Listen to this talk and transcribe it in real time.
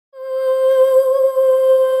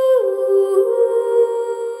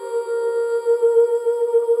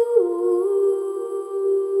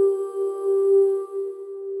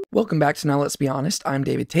Welcome back to Now Let's Be Honest. I'm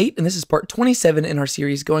David Tate, and this is part 27 in our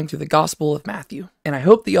series going through the Gospel of Matthew. And I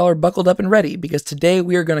hope that y'all are buckled up and ready, because today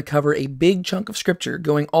we are going to cover a big chunk of scripture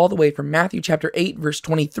going all the way from Matthew chapter 8, verse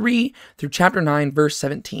 23 through chapter 9, verse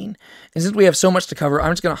 17. And since we have so much to cover,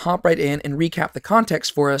 I'm just going to hop right in and recap the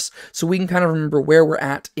context for us so we can kind of remember where we're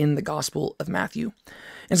at in the Gospel of Matthew.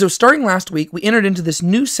 And so starting last week, we entered into this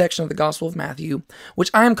new section of the Gospel of Matthew,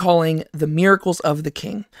 which I am calling the miracles of the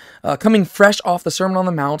King. Coming fresh off the Sermon on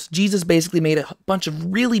the Mount, Jesus basically made a bunch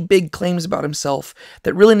of really big claims about himself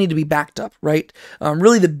that really need to be backed up, right?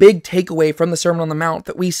 Really the big takeaway from the Sermon on the Mount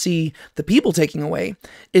that we see the people taking away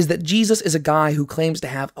is that Jesus is a guy who claims to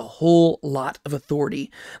have a whole lot of authority.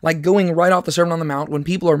 Like going right off the Sermon on the Mount, when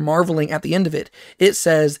people are marveling at the end of it, it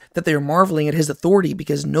says that they are marveling at his authority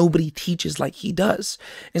because nobody teaches like he does.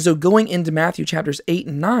 And so going into Matthew chapters 8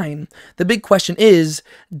 and 9, the big question is,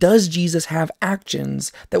 does Jesus have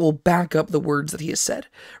actions that will back up the words that he has said,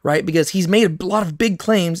 right? Because he's made a lot of big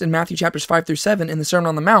claims in Matthew chapters 5 through 7 in the Sermon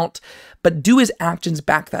on the Mount, but do his actions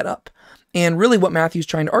back that up? And really what Matthew's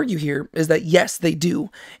trying to argue here is that yes, they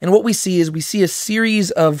do. And what we see is we see a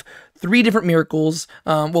series of three different miracles,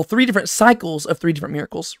 three different cycles of three different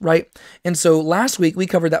miracles, right? And so last week we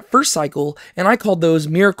covered that first cycle, and I called those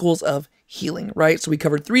miracles of healing, right? So we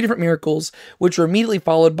covered three different miracles, which were immediately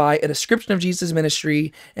followed by a description of Jesus'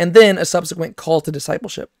 ministry, and then a subsequent call to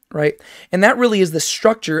discipleship, right? And that really is the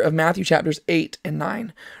structure of Matthew chapters 8 and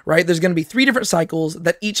 9, right? There's going to be three different cycles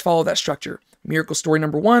that each follow that structure. Miracle story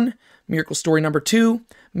number 1, miracle story number 2,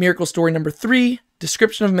 miracle story number 3,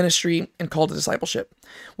 description of ministry, and call to discipleship.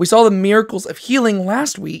 We saw the miracles of healing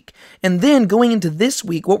last week, and then going into this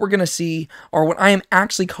week, what we're going to see are what I am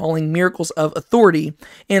actually calling miracles of authority.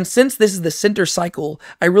 And since this is the center cycle,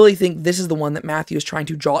 I really think this is the one that Matthew is trying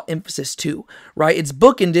to draw emphasis to, right? It's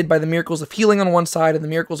bookended by the miracles of healing on one side and the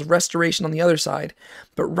miracles of restoration on the other side.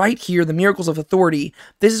 But right here, the miracles of authority,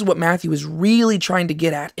 this is what Matthew is really trying to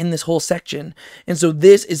get at in this whole section. And so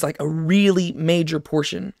this is like a really major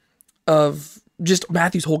portion of just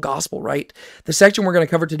Matthew's whole gospel, right? The section we're going to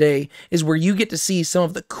cover today is where you get to see some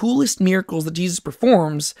of the coolest miracles that Jesus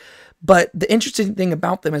performs, but the interesting thing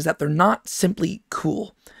about them is that they're not simply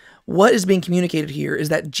cool. What is being communicated here is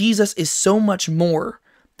that Jesus is so much more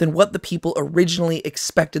than what the people originally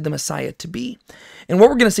expected the Messiah to be. And what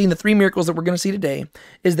we're going to see in the three miracles that we're going to see today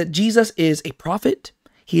is that Jesus is a prophet,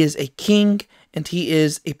 he is a king, and he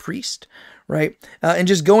is a priest. Right? And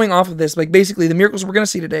just going off of this, like basically the miracles we're going to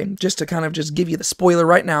see today, just to kind of just give you the spoiler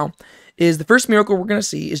right now, is the first miracle we're going to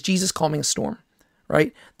see is Jesus calming a storm,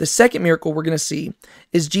 right? The second miracle we're going to see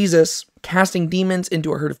is Jesus casting demons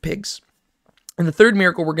into a herd of pigs. And the third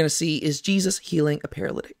miracle we're going to see is Jesus healing a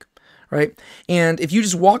paralytic, right? And if you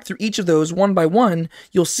just walk through each of those one by one,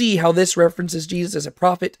 you'll see how this references Jesus as a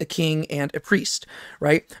prophet, a king, and a priest,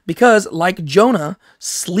 right? Because like Jonah,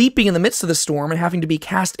 sleeping in the midst of the storm and having to be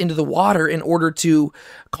cast into the water in order to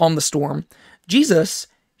calm the storm, Jesus,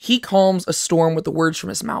 he calms a storm with the words from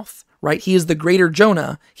his mouth, right? He is the greater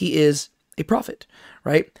Jonah. He is a prophet,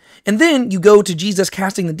 right? And then you go to Jesus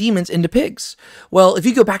casting the demons into pigs. Well, if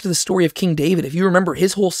you go back to the story of King David, if you remember,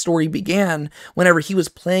 his whole story began whenever he was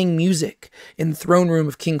playing music in the throne room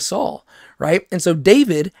of King Saul, right? And so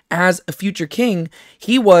David, as a future king,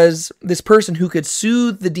 he was this person who could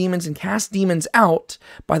soothe the demons and cast demons out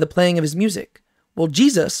by the playing of his music. Well,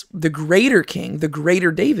 Jesus, the greater king, the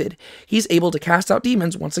greater David, he's able to cast out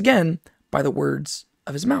demons once again by the words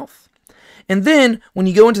of his mouth. And then when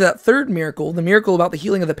you go into that third miracle, the miracle about the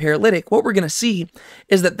healing of the paralytic, what we're going to see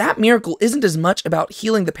is that that miracle isn't as much about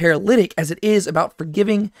healing the paralytic as it is about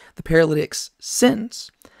forgiving the paralytic's sins,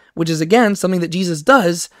 which is again something that Jesus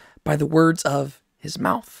does by the words of his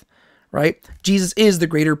mouth, right? Jesus is the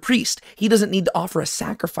greater priest. He doesn't need to offer a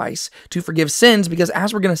sacrifice to forgive sins because,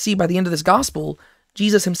 as we're going to see by the end of this gospel,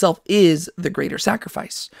 Jesus himself is the greater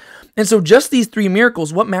sacrifice. And so just these three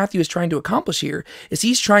miracles, what Matthew is trying to accomplish here is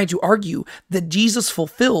he's trying to argue that Jesus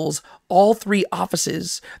fulfills all three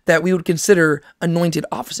offices that we would consider anointed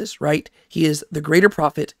offices, right? He is the greater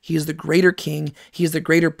prophet, he is the greater king, he is the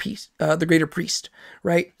greater priest,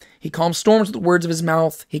 right? He calms storms with the words of his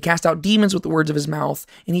mouth, he casts out demons with the words of his mouth,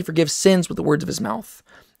 and he forgives sins with the words of his mouth.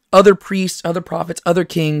 Other priests, other prophets, other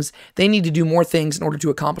kings, they need to do more things in order to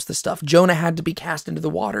accomplish this stuff. Jonah had to be cast into the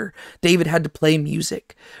water. David had to play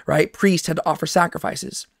music, right? Priests had to offer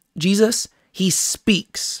sacrifices. Jesus, he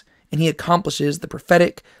speaks, and he accomplishes the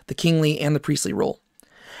prophetic, the kingly, and the priestly role.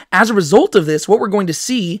 As a result of this, what we're going to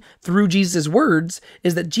see through Jesus' words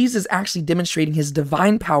is that Jesus is actually demonstrating his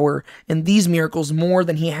divine power in these miracles more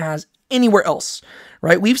than he has anywhere else,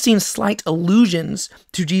 right? We've seen slight allusions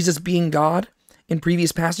to Jesus being God in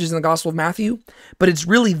previous passages in the Gospel of Matthew, but it's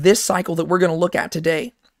really this cycle that we're going to look at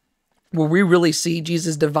today, where we really see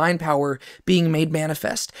Jesus' divine power being made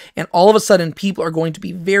manifest. And all of a sudden, people are going to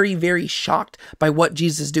be very, very shocked by what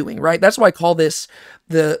Jesus is doing, right? That's why I call this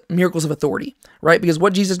the miracles of authority, right? Because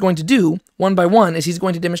what Jesus is going to do, one by one, is he's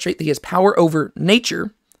going to demonstrate that he has power over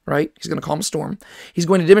nature, right? He's going to calm a storm. He's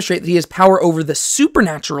going to demonstrate that he has power over the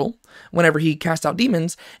supernatural whenever he casts out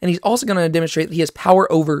demons. And he's also going to demonstrate that he has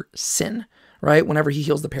power over sin, right? Whenever he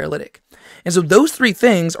heals the paralytic. And so those three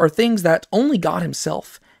things are things that only God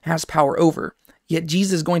himself has power over, yet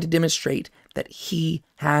Jesus is going to demonstrate that he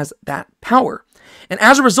has that power. And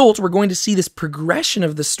as a result, we're going to see this progression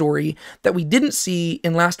of the story that we didn't see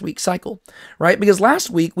in last week's cycle, right? Because last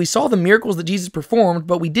week we saw the miracles that Jesus performed,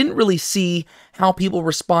 but we didn't really see how people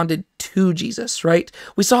responded to Jesus, right?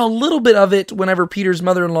 We saw a little bit of it whenever Peter's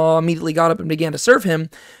mother-in-law immediately got up and began to serve him,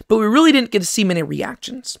 but we really didn't get to see many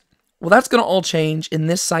reactions. Well, that's going to all change in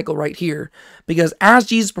this cycle right here, because as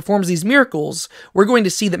Jesus performs these miracles, we're going to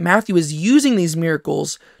see that Matthew is using these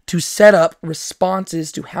miracles to set up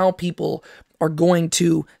responses to how people are going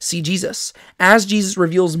to see Jesus. As Jesus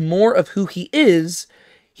reveals more of who he is,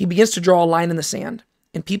 he begins to draw a line in the sand,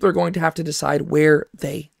 and people are going to have to decide where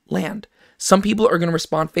they land. Some people are going to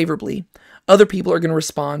respond favorably. Other people are going to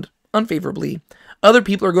respond unfavorably. Other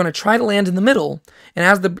people are going to try to land in the middle. And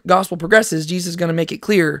as the gospel progresses, Jesus is going to make it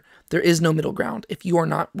clear there is no middle ground. If you are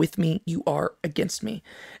not with me, you are against me.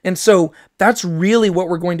 And so that's really what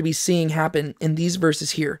we're going to be seeing happen in these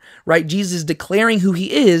verses here, right? Jesus is declaring who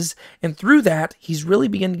he is. And through that, he's really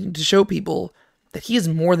beginning to show people that he is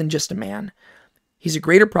more than just a man. He's a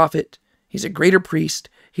greater prophet. He's a greater priest.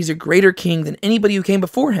 He's a greater king than anybody who came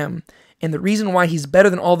before him. And the reason why he's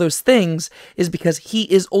better than all those things is because he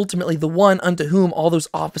is ultimately the one unto whom all those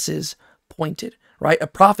offices pointed, right? A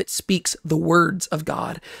prophet speaks the words of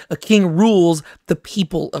God. A king rules the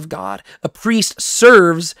people of God. A priest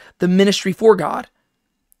serves the ministry for God.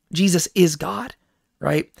 Jesus is God,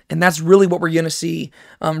 right? And that's really what we're going to see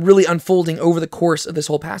really unfolding over the course of this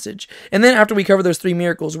whole passage. And then after we cover those three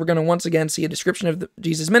miracles, we're going to once again see a description of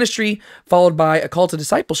Jesus' ministry, followed by a call to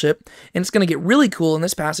discipleship. And it's going to get really cool in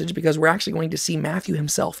this passage because we're actually going to see Matthew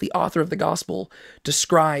himself, the author of the gospel,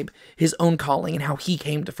 describe his own calling and how he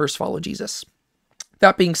came to first follow Jesus.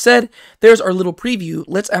 That being said, there's our little preview.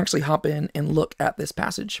 Let's actually hop in and look at this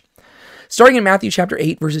passage. Starting in Matthew chapter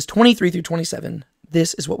 8, verses 23 through 27,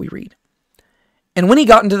 this is what we read. And when he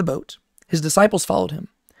got into the boat, his disciples followed him.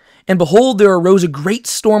 And behold, there arose a great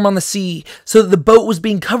storm on the sea, so that the boat was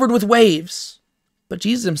being covered with waves. But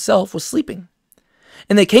Jesus himself was sleeping.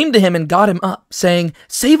 And they came to him and got him up, saying,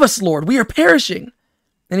 Save us, Lord, we are perishing.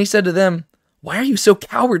 And he said to them, Why are you so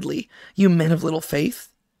cowardly, you men of little faith?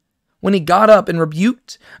 When he got up and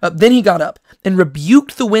rebuked, then he got up and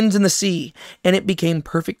rebuked the winds and the sea, and it became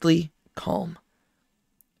perfectly calm.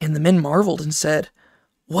 And the men marveled and said,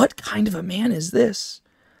 What kind of a man is this,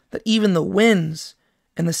 that even the winds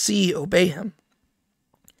and the sea obey him?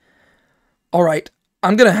 All right,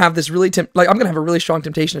 I'm gonna have this really I'm gonna have a really strong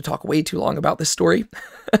temptation to talk way too long about this story,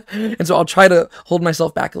 and so I'll try to hold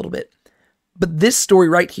myself back a little bit. But this story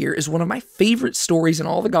right here is one of my favorite stories in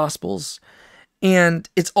all the Gospels, and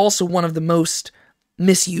it's also one of the most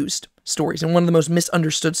misused stories and one of the most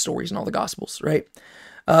misunderstood stories in all the Gospels, right?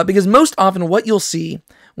 Because most often what you'll see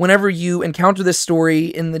whenever you encounter this story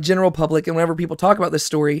in the general public and whenever people talk about this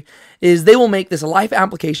story is they will make this a life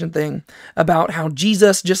application thing about how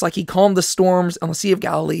Jesus, just like he calmed the storms on the Sea of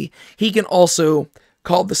Galilee, he can also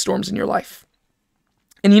calm the storms in your life.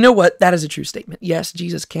 And you know what? That is a true statement. Yes,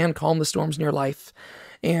 Jesus can calm the storms in your life.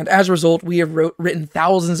 And as a result, we have written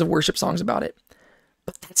thousands of worship songs about it.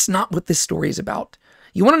 But that's not what this story is about.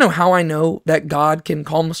 You want to know how I know that God can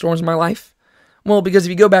calm the storms in my life? Well, because if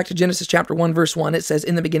you go back to Genesis chapter 1, verse 1, it says,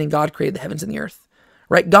 In the beginning, God created the heavens and the earth,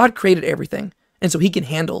 right? God created everything, and so he can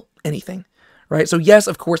handle anything, right? So yes,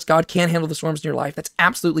 of course, God can handle the storms in your life. That's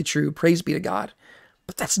absolutely true. Praise be to God.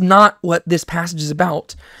 But that's not what this passage is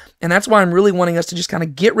about. And that's why I'm really wanting us to just kind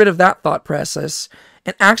of get rid of that thought process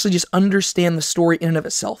and actually just understand the story in and of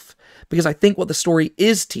itself. Because I think what the story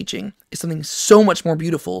is teaching is something so much more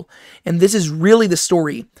beautiful. And this is really the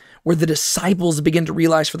story where the disciples begin to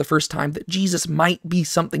realize for the first time that Jesus might be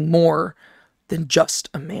something more than just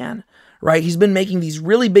a man, right? He's been making these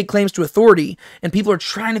really big claims to authority, and people are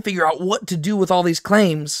trying to figure out what to do with all these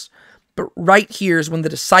claims. But right here is when the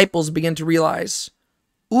disciples begin to realize,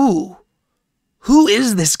 ooh, who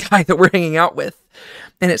is this guy that we're hanging out with?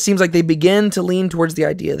 And it seems like they begin to lean towards the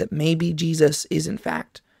idea that maybe Jesus is in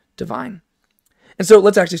fact divine. And so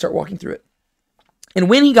let's actually start walking through it. And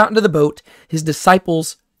when he got into the boat, his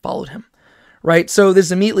disciples followed him, right? So this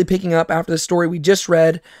is immediately picking up after the story we just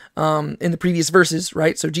read in the previous verses,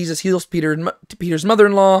 right? So Jesus heals Peter's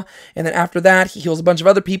mother-in-law, and then after that, he heals a bunch of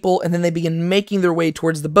other people, and then they begin making their way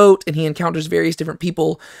towards the boat, and he encounters various different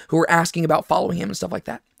people who are asking about following him and stuff like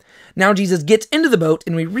that. Now Jesus gets into the boat,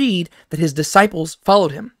 and we read that his disciples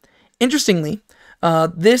followed him. Interestingly,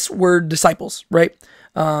 this word disciples, right?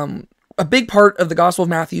 A big part of the Gospel of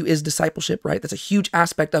Matthew is discipleship, right? That's a huge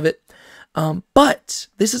aspect of it. But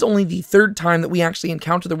this is only the third time that we actually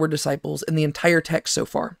encounter the word disciples in the entire text so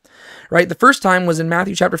far, right? The first time was in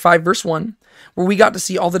Matthew chapter 5, verse 1, where we got to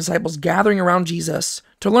see all the disciples gathering around Jesus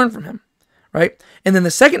to learn from him, right? And then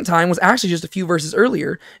the second time was actually just a few verses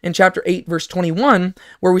earlier in chapter 8, verse 21,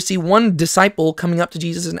 where we see one disciple coming up to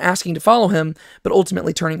Jesus and asking to follow him, but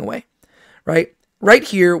ultimately turning away, right? Right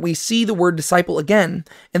here, we see the word disciple again,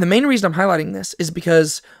 and the main reason I'm highlighting this is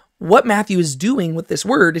because what Matthew is doing with this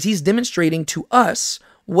word is he's demonstrating to us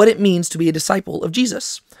what it means to be a disciple of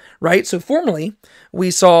Jesus, right? So formerly,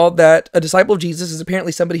 we saw that a disciple of Jesus is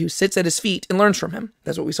apparently somebody who sits at his feet and learns from him.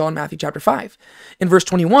 That's what we saw in Matthew chapter 5. In verse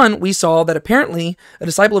 21, we saw that apparently a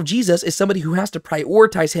disciple of Jesus is somebody who has to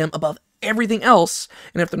prioritize him above everything else,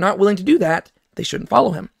 and if they're not willing to do that, they shouldn't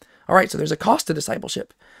follow him. All right, so there's a cost to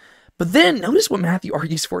discipleship. But then notice what Matthew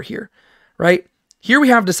argues for here, right? Here we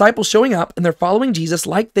have disciples showing up and they're following Jesus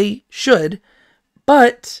like they should,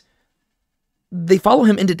 but they follow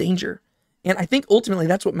him into danger. And I think ultimately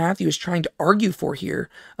that's what Matthew is trying to argue for here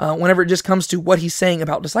whenever it just comes to what he's saying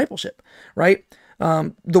about discipleship, right?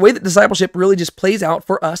 The way that discipleship really just plays out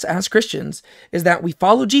for us as Christians is that we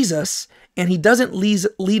follow Jesus and he doesn't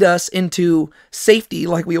lead us into safety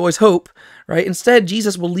like we always hope, right? Instead,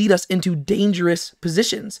 Jesus will lead us into dangerous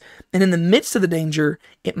positions. And in the midst of the danger,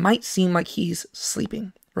 it might seem like he's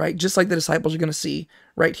sleeping, right? Just like the disciples are going to see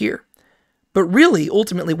right here. But really,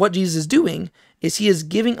 ultimately, what Jesus is doing is he is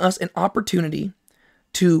giving us an opportunity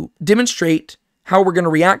to demonstrate how we're going to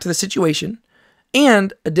react to the situation,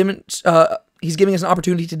 and he's giving us an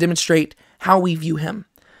opportunity to demonstrate how we view him,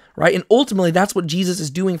 right? And ultimately, that's what Jesus is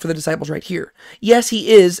doing for the disciples right here. Yes,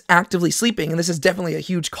 he is actively sleeping, and this is definitely a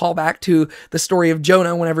huge callback to the story of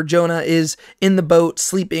Jonah, whenever Jonah is in the boat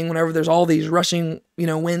sleeping, whenever there's all these rushing,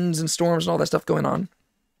 winds and storms and all that stuff going on.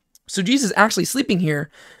 So Jesus is actually sleeping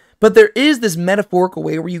here, but there is this metaphorical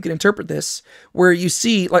way where you can interpret this, where you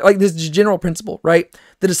see, like this general principle, right?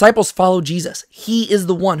 The disciples follow Jesus. He is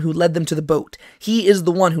the one who led them to the boat. He is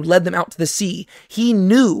the one who led them out to the sea. He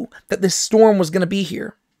knew that this storm was going to be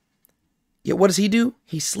here. Yet what does he do?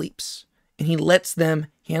 He sleeps, and he lets them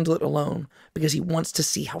handle it alone because he wants to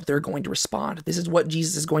see how they're going to respond. This is what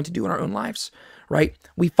Jesus is going to do in our own lives, right?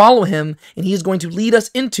 We follow him, and he is going to lead us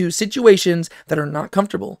into situations that are not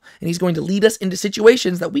comfortable, and he's going to lead us into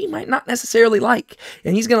situations that we might not necessarily like,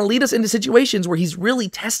 and he's going to lead us into situations where he's really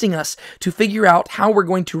testing us to figure out how we're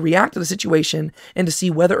going to react to the situation and to see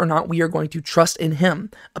whether or not we are going to trust in him.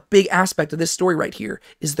 A big aspect of this story right here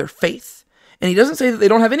is their faith. And he doesn't say that they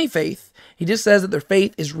don't have any faith. He just says that their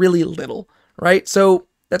faith is really little, right? So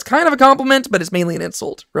that's kind of a compliment, but it's mainly an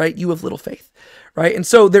insult, right? You have little faith, right? And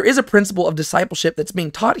so there is a principle of discipleship that's being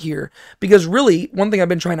taught here, because really one thing I've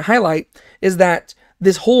been trying to highlight is that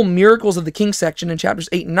this whole miracles of the king section in chapters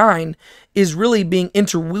 8 and 9 is really being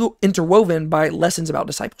interwoven by lessons about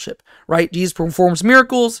discipleship, right? Jesus performs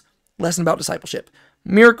miracles, lesson about discipleship.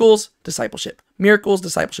 Miracles, discipleship. Miracles,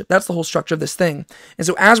 discipleship. That's the whole structure of this thing. And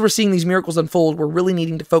so as we're seeing these miracles unfold, we're really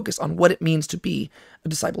needing to focus on what it means to be a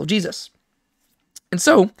disciple of Jesus. And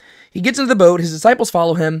so he gets into the boat, his disciples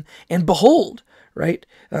follow him, and behold, right?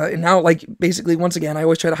 And now, basically, once again, I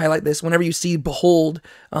always try to highlight this. Whenever you see behold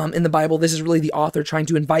in the Bible, this is really the author trying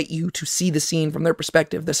to invite you to see the scene from their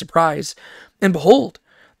perspective, the surprise. And behold,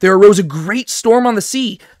 there arose a great storm on the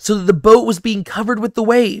sea, so that the boat was being covered with the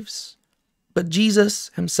waves. But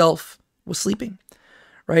Jesus himself was sleeping,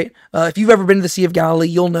 right? If you've ever been to the Sea of Galilee,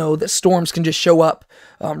 you'll know that storms can just show up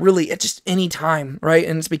really at just any time, right?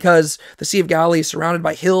 And it's because the Sea of Galilee is surrounded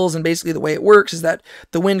by hills, and basically the way it works is that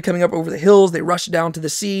the wind coming up over the hills, they rush down to the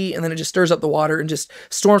sea, and then it just stirs up the water, and just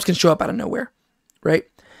storms can show up out of nowhere, right?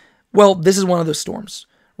 Well, this is one of those storms,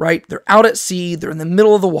 right? They're out at sea, they're in the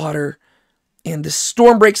middle of the water, and this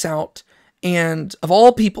storm breaks out, and of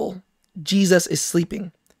all people, Jesus is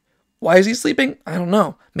sleeping. Why is he sleeping? I don't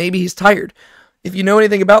know. Maybe he's tired. If you know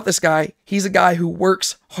anything about this guy, he's a guy who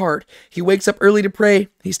works hard. He wakes up early to pray.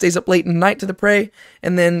 He stays up late at night to pray.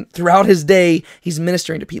 And then throughout his day, he's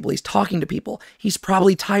ministering to people. He's talking to people. He's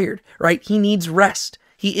probably tired, right? He needs rest.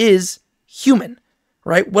 He is human,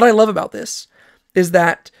 right? What I love about this is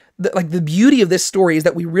that the beauty of this story is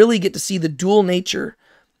that we really get to see the dual nature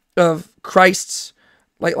of Christ's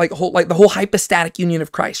like the whole hypostatic union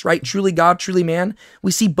of Christ, right? Truly God, truly man.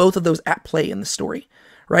 We see both of those at play in the story,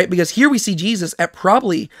 right? Because here we see Jesus at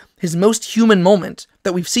probably his most human moment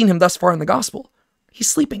that we've seen him thus far in the gospel. He's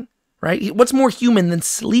sleeping, right? What's more human than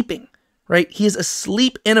sleeping, right? He is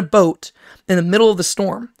asleep in a boat in the middle of the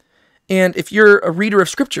storm. And if you're a reader of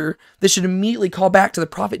scripture, this should immediately call back to the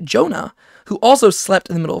prophet Jonah, who also slept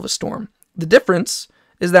in the middle of a storm. The difference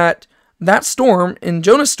is that storm in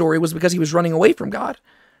Jonah's story was because he was running away from God,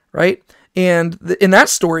 right? And in that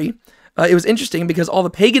story, it was interesting because all the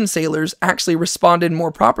pagan sailors actually responded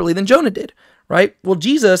more properly than Jonah did, right? Well,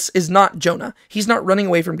 Jesus is not Jonah. He's not running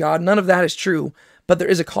away from God. None of that is true. But there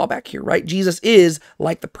is a callback here, right? Jesus is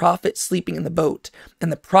like the prophet sleeping in the boat.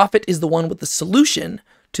 And the prophet is the one with the solution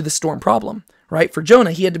to the storm problem, right? For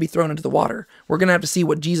Jonah, he had to be thrown into the water. We're going to have to see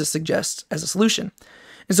what Jesus suggests as a solution.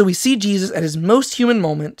 And so we see Jesus at his most human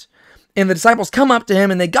moment, and the disciples come up to him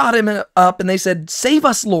and they got him up and they said, "Save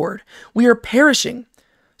us, Lord. We are perishing."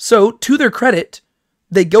 So to their credit,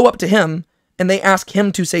 they go up to him and they ask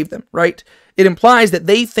him to save them, right? It implies that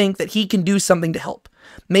they think that he can do something to help.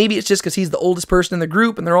 Maybe it's just because he's the oldest person in the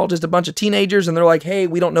group and they're all just a bunch of teenagers and they're like, "Hey,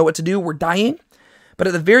 we don't know what to do. We're dying." But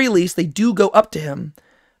at the very least, they do go up to him.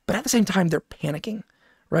 But at the same time, they're panicking,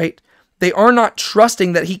 right? They are not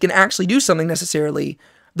trusting that he can actually do something necessarily.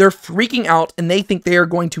 They're freaking out and they think they are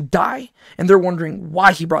going to die. And they're wondering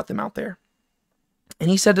why he brought them out there. And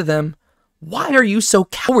he said to them, "Why are you so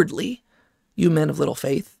cowardly, you men of little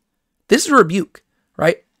faith?" This is a rebuke,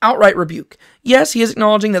 right? Outright rebuke. Yes, he is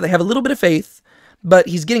acknowledging that they have a little bit of faith, but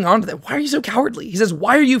he's getting on to them. Why are you so cowardly? He says,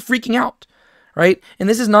 "Why are you freaking out?" Right? And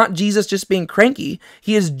this is not Jesus just being cranky.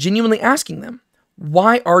 He is genuinely asking them,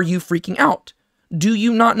 "Why are you freaking out? Do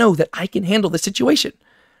you not know that I can handle the situation?"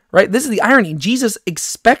 Right? This is the irony. Jesus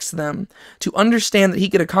expects them to understand that he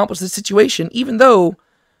can accomplish this situation, even though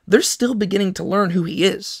they're still beginning to learn who he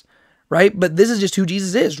is, right? But this is just who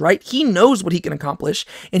Jesus is, right? He knows what he can accomplish,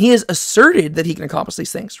 and he has asserted that he can accomplish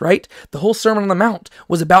these things, right? The whole Sermon on the Mount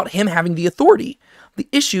was about him having the authority. The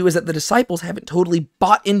issue is that the disciples haven't totally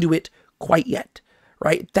bought into it quite yet,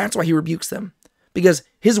 right? That's why he rebukes them. Because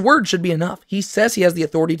his word should be enough. He says he has the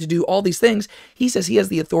authority to do all these things. He says he has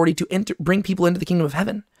the authority to bring people into the kingdom of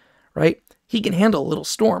heaven, right? He can handle a little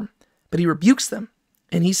storm, but he rebukes them.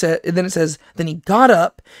 And then it says, "Then he got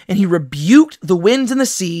up and he rebuked the winds and the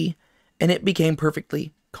sea, and it became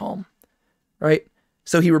perfectly calm," right?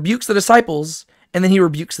 So he rebukes the disciples and then he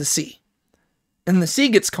rebukes the sea. And the sea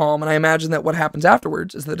gets calm. And I imagine that what happens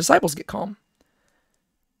afterwards is the disciples get calm.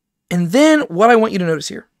 And then what I want you to notice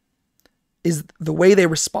here is the way they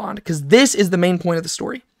respond, because this is the main point of the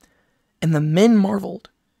story. "And the men marveled,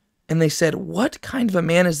 and they said, 'What kind of a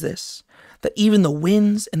man is this, that even the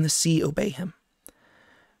winds and the sea obey him?'"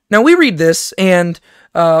 Now we read this, and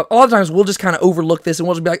a lot of times we'll just kind of overlook this, and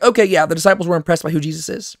we'll just be like, "Okay, yeah, the disciples were impressed by who Jesus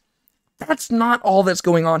is." That's not all that's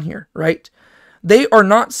going on here, right? They are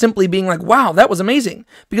not simply being like, "Wow, that was amazing,"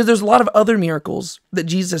 because there's a lot of other miracles that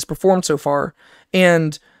Jesus has performed so far,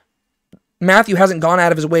 and Matthew hasn't gone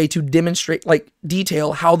out of his way to demonstrate,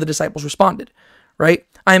 detail how the disciples responded, right?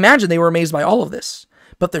 I imagine they were amazed by all of this,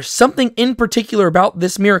 but there's something in particular about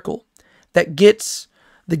this miracle that gets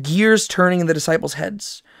the gears turning in the disciples'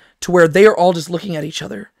 heads to where they are all just looking at each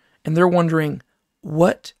other and they're wondering,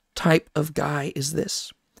 what type of guy is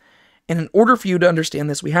this? And in order for you to understand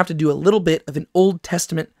this, we have to do a little bit of an Old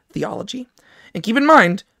Testament theology. And keep in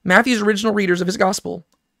mind, Matthew's original readers of his gospel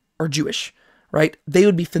are Jewish, right? They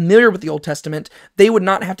would be familiar with the Old Testament. They would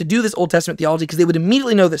not have to do this Old Testament theology because they would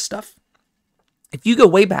immediately know this stuff. If you go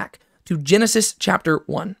way back to Genesis chapter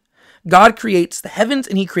 1, God creates the heavens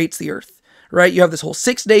and he creates the earth, right? You have this whole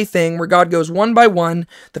 6-day thing where God goes one by one.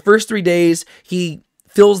 The first 3 days, he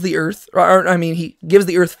fills the earth, he gives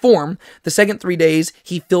the earth form. The second 3 days,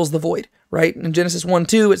 he fills the void, right? In Genesis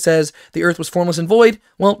 1-2, it says the earth was formless and void.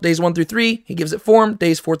 Well, days 1 through 3, he gives it form.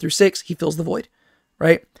 Days 4 through 6, he fills the void,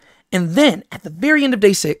 right? And then at the very end of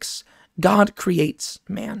day 6, God creates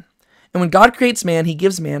man. And when God creates man, he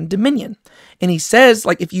gives man dominion. And he says,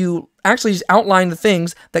 if you actually just outline the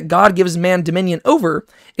things that God gives man dominion over,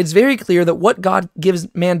 it's very clear that what God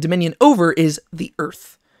gives man dominion over is the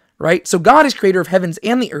earth, right? So God is creator of heavens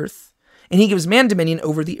and the earth, and he gives man dominion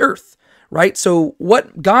over the earth, right? So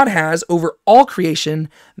what God has over all creation,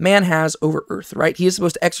 man has over earth, right? He is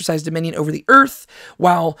supposed to exercise dominion over the earth,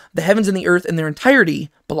 while the heavens and the earth in their entirety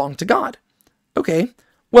belong to God. Okay,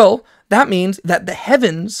 well, that means that the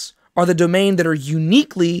heavens are the domain that are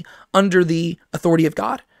uniquely under the authority of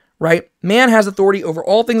God, right? Man has authority over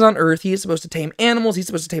all things on earth. He is supposed to tame animals. He's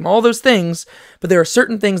supposed to tame all those things, but there are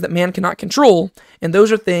certain things that man cannot control, and those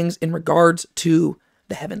are things in regards to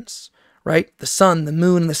the heavens, right? The sun, the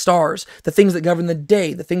moon, and the stars, the things that govern the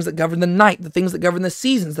day, the things that govern the night, the things that govern the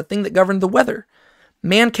seasons, the thing that govern the weather.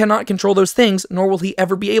 Man cannot control those things, nor will he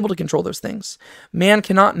ever be able to control those things. Man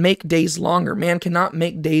cannot make days longer. Man cannot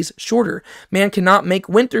make days shorter. Man cannot make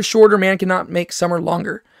winter shorter. Man cannot make summer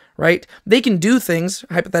longer, right? They can do things,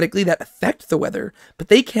 hypothetically, that affect the weather, but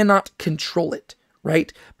they cannot control it,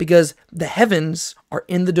 right? Because the heavens are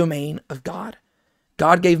in the domain of God.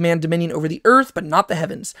 God gave man dominion over the earth, but not the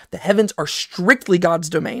heavens. The heavens are strictly God's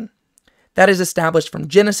domain. That is established from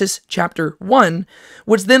Genesis chapter 1,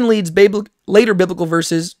 which then leads later biblical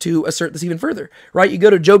verses to assert this even further, right? You go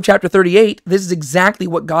to Job chapter 38, this is exactly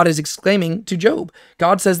what God is exclaiming to Job.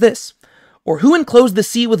 God says this, "Or who enclosed the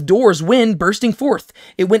sea with doors when, bursting forth,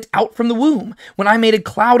 it went out from the womb, when I made a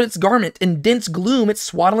cloud its garment, and dense gloom its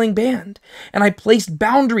swaddling band? And I placed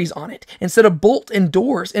boundaries on it, and set a bolt and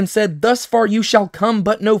doors, and said, thus far you shall come,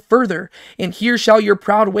 but no further, and here shall your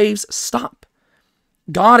proud waves stop."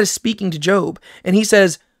 God is speaking to Job, and he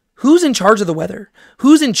says, who's in charge of the weather?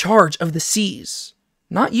 Who's in charge of the seas?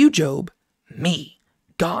 Not you, Job. Me,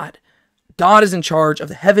 God. God is in charge of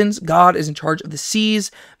the heavens. God is in charge of the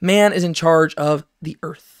seas. Man is in charge of the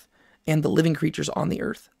earth and the living creatures on the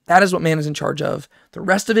earth. That is what man is in charge of. The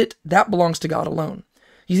rest of it, that belongs to God alone.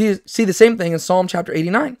 You see the same thing in Psalm chapter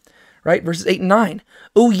 89, right? Verses 8 and 9.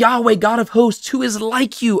 O Yahweh, God of hosts, who is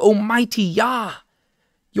like you, O mighty Yah?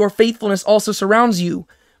 Your faithfulness also surrounds you.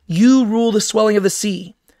 You rule the swelling of the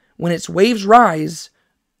sea. When its waves rise,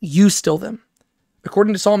 you still them.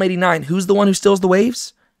 According to Psalm 89, who's the one who stills the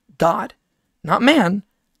waves? God. Not man,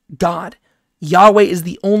 God. Yahweh is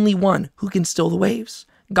the only one who can still the waves.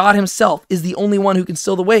 God himself is the only one who can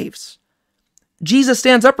still the waves. Jesus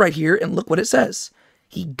stands up right here, and look what it says.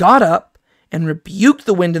 He got up and rebuked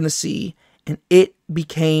the wind and the sea, and it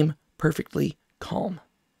became perfectly calm.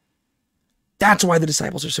 That's why the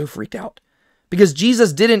disciples are so freaked out. Because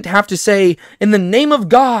Jesus didn't have to say, in the name of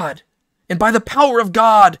God, and by the power of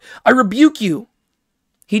God, I rebuke you.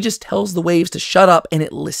 He just tells the waves to shut up, and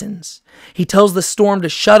it listens. He tells the storm to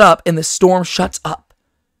shut up, and the storm shuts up.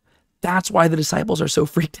 That's why the disciples are so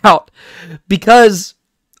freaked out. Because,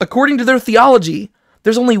 according to their theology,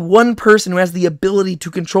 there's only one person who has the ability to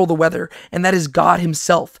control the weather, and that is God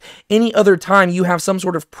himself. Any other time you have some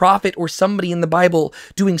sort of prophet or somebody in the Bible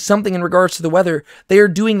doing something in regards to the weather, they are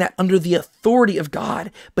doing that under the authority of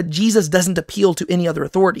God, but Jesus doesn't appeal to any other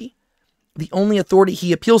authority. The only authority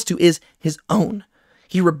he appeals to is his own.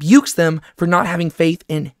 He rebukes them for not having faith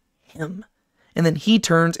in him. And then he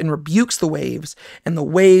turns and rebukes the waves, and the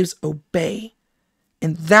waves obey.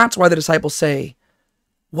 And that's why the disciples say,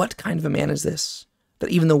 what kind of a man is this, that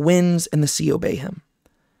even the winds and the sea obey him?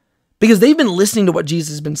 Because they've been listening to what Jesus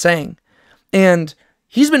has been saying. And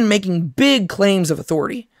he's been making big claims of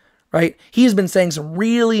authority, right? He's been saying some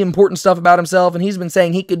really important stuff about himself, and he's been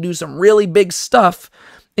saying he could do some really big stuff.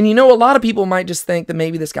 And you know, a lot of people might just think that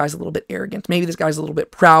maybe this guy's a little bit arrogant. Maybe this guy's a little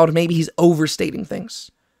bit proud. Maybe he's overstating things.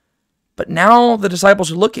 But now the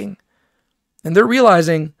disciples are looking, and they're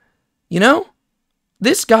realizing, you know,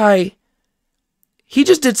 this guy, he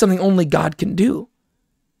just did something only God can do.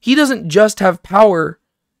 He doesn't just have power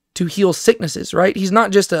to heal sicknesses, right? He's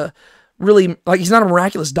not just he's not a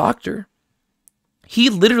miraculous doctor. He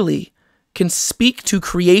literally can speak to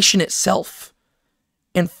creation itself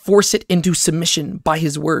and force it into submission by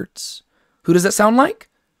his words. Who does that sound like?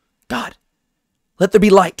 God. Let there be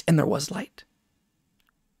light, and there was light.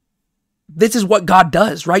 This is what God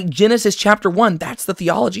does, right? Genesis chapter 1, that's the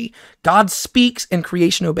theology. God speaks and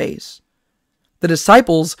creation obeys. The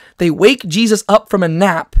disciples, they wake Jesus up from a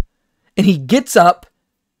nap, and he gets up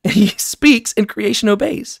and he speaks and creation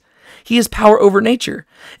obeys. He has power over nature.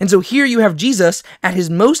 And so here you have Jesus at his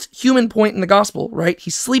most human point in the gospel, right?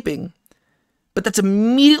 He's sleeping, but that's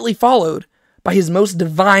immediately followed by his most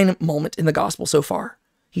divine moment in the gospel so far.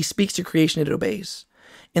 He speaks to creation and it obeys.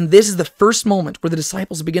 And this is the first moment where the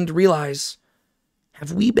disciples begin to realize,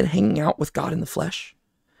 have we been hanging out with God in the flesh?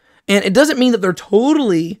 And it doesn't mean that they're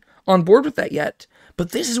totally on board with that yet,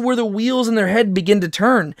 but this is where the wheels in their head begin to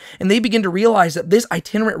turn, and they begin to realize that this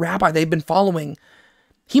itinerant rabbi they've been following,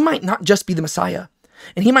 he might not just be the Messiah,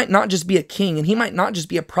 and he might not just be a king, and he might not just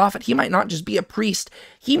be a prophet, he might not just be a priest,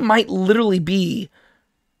 he might literally be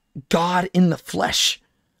God in the flesh.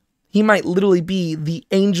 He might literally be the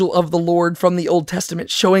angel of the Lord from the Old Testament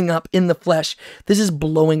showing up in the flesh. This is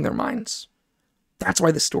blowing their minds. That's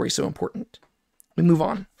why this story is so important. We move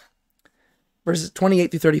on. Verses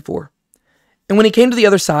 28 through 34. And when he came to the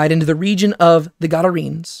other side, into the region of the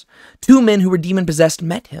Gadarenes, 2 men who were demon-possessed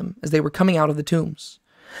met him as they were coming out of the tombs.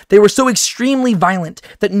 They were so extremely violent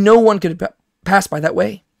that no one could pass by that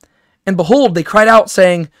way. And behold, they cried out,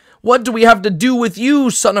 saying, "What do we have to do with you,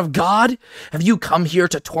 Son of God? Have you come here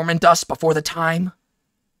to torment us before the time?"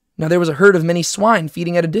 Now there was a herd of many swine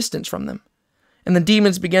feeding at a distance from them. And the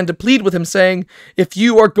demons began to plead with him, saying, "If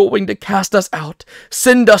you are going to cast us out,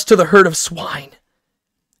 send us to the herd of swine."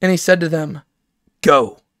 And he said to them,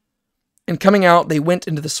 "Go." And coming out, they went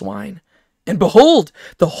into the swine. And behold,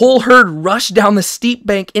 the whole herd rushed down the steep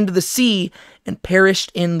bank into the sea and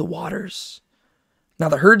perished in the waters. Now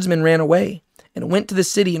the herdsmen ran away and went to the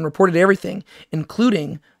city and reported everything,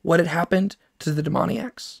 including what had happened to the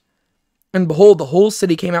demoniacs. And behold, the whole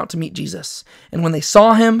city came out to meet Jesus. And when they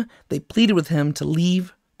saw him, they pleaded with him to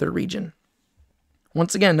leave their region.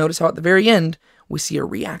 Once again, notice how at the very end, we see a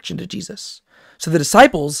reaction to Jesus. So the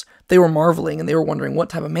disciples, they were marveling and they were wondering, what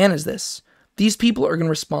type of man is this? These people are going to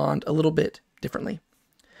respond a little bit differently.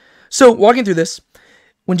 So walking through this,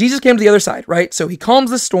 when Jesus came to the other side, right? So he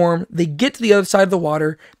calms the storm. They get to the other side of the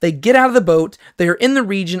water. They get out of the boat. They are in the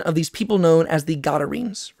region of these people known as the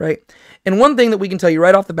Gadarenes, right? And one thing that we can tell you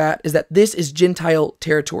right off the bat is that this is Gentile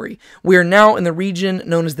territory. We are now in the region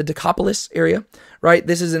known as the Decapolis area, right?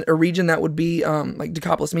 This is a region that would be, like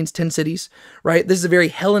Decapolis means 10 cities, right? This is a very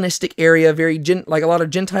Hellenistic area, like a lot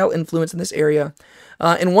of Gentile influence in this area.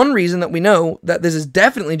 And one reason that we know that this is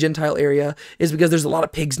definitely Gentile area is because there's a lot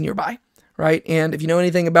of pigs nearby, right? And if you know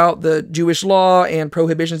anything about the Jewish law and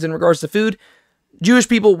prohibitions in regards to food, Jewish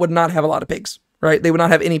people would not have a lot of pigs, right? They would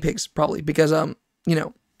not have any pigs probably because,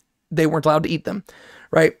 they weren't allowed to eat them,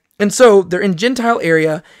 right? And so they're in Gentile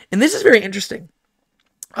area. And this is very interesting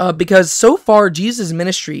because so far Jesus'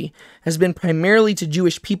 ministry has been primarily to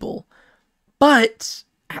Jewish people, but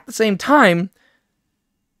at the same time,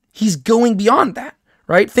 he's going beyond that,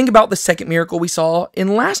 right? Think about the second miracle we saw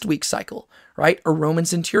in last week's cycle, right? A Roman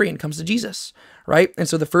centurion comes to Jesus, right? And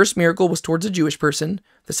so the first miracle was towards a Jewish person.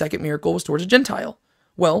 The second miracle was towards a Gentile.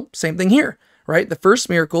 Well, same thing here, right? The first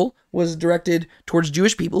miracle was directed towards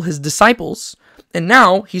Jewish people, his disciples, and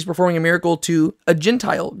now he's performing a miracle to a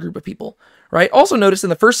Gentile group of people, right? Also notice in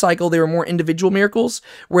the first cycle, they were more individual miracles,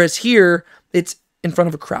 whereas here it's in front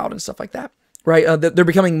of a crowd and stuff like that, right? They're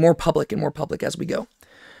becoming more public and more public as we go.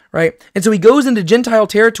 Right? And so he goes into Gentile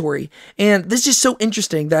territory, and this is just so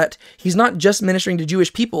interesting that he's not just ministering to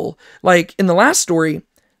Jewish people. Like in the last story,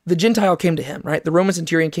 the Gentile came to him, right? The Roman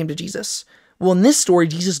centurion came to Jesus. Well, in this story,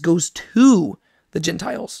 Jesus goes to the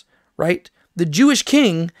Gentiles, right? The Jewish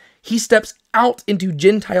king, he steps out into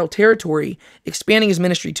Gentile territory, expanding his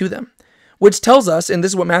ministry to them, which tells us, and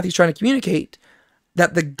this is what Matthew's trying to communicate,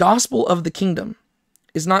 that the gospel of the kingdom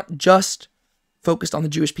is not just focused on the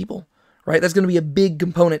Jewish people. Right? That's going to be a big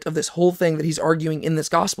component of this whole thing that he's arguing in this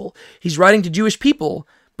gospel. He's writing to Jewish people,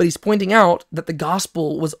 but he's pointing out that the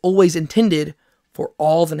gospel was always intended for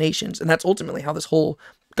all the nations. And that's ultimately how this whole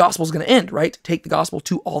gospel is going to end, right? Take the gospel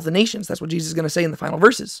to all the nations. That's what Jesus is going to say in the final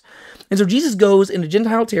verses. And so Jesus goes into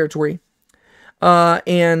Gentile territory,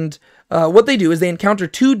 and what they do is they encounter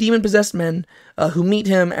two demon-possessed men who meet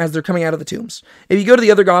him as they're coming out of the tombs. If you go to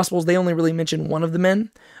the other Gospels, they only really mention one of the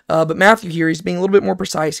men. But Matthew here, he's being a little bit more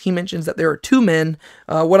precise. He mentions that there are two men.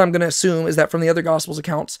 What I'm going to assume is that from the other Gospels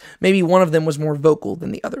accounts, maybe one of them was more vocal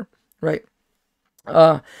than the other, right?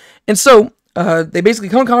 And so they basically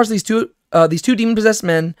come across these two demon-possessed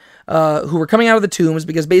men who were coming out of the tombs,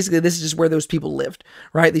 because basically this is just where those people lived,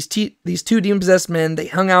 right? These two demon-possessed men, they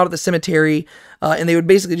hung out at the cemetery, and they would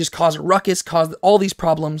basically just cause a ruckus, cause all these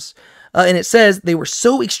problems. And it says they were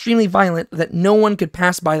so extremely violent that no one could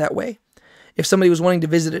pass by that way. If somebody was wanting to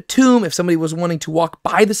visit a tomb, if somebody was wanting to walk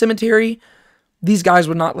by the cemetery, these guys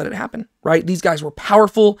would not let it happen, right? These guys were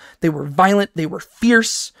powerful, they were violent, they were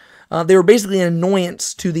fierce, they were basically an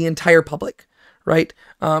annoyance to the entire public, right?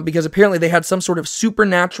 Because apparently they had some sort of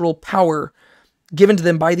supernatural power given to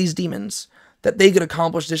them by these demons that they could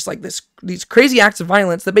accomplish just like these crazy acts of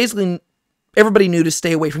violence that basically everybody knew to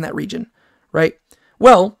stay away from that region, right?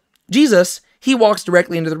 Well, Jesus, he walks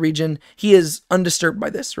directly into the region. He is undisturbed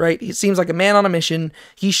by this, right? He seems like a man on a mission.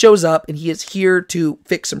 He shows up and he is here to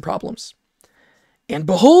fix some problems. And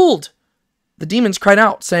behold, the demons cried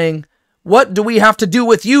out, saying, "What do we have to do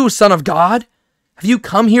with you, Son of God? Have you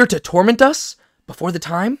come here to torment us before the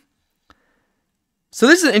time?" So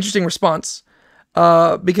this is an interesting response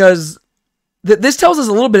because this tells us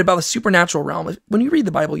a little bit about the supernatural realm. When you read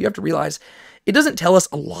the Bible, you have to realize it doesn't tell us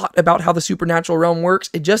a lot about how the supernatural realm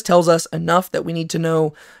works. It just tells us enough that we need to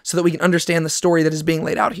know so that we can understand the story that is being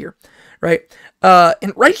laid out here, right?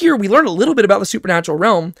 And right here, we learn a little bit about the supernatural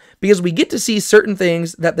realm because we get to see certain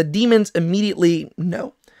things that the demons immediately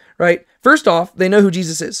know, right? First off, they know who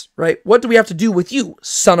Jesus is, right? What do we have to do with you,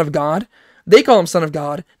 Son of God? They call him Son of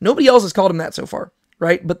God. Nobody else has called him that so far,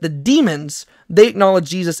 right? But the demons, they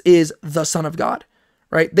acknowledge Jesus is the Son of God,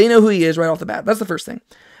 right? They know who he is right off the bat. That's the first thing.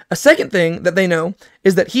 A second thing that they know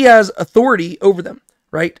is that he has authority over them,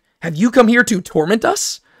 right? Have you come here to torment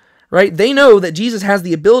us? Right? They know that Jesus has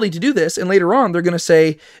the ability to do this, and later on they're going to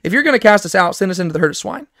say, if you're going to cast us out, send us into the herd of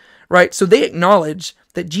swine, right? So they acknowledge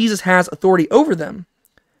that Jesus has authority over them,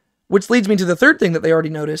 which leads me to the third thing that they already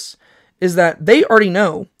notice, is that they already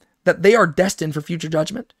know that they are destined for future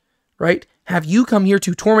judgment, right? Have you come here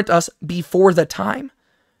to torment us before the time,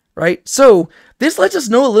 right? So this lets us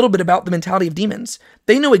know a little bit about the mentality of demons.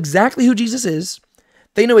 They know exactly who Jesus is.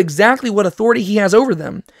 They know exactly what authority he has over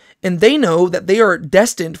them, and they know that they are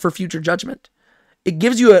destined for future judgment. It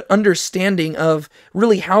gives you an understanding of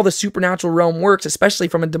really how the supernatural realm works, especially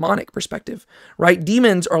from a demonic perspective, right?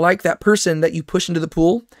 Demons are like that person that you push into the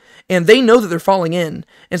pool, and they know that they're falling in,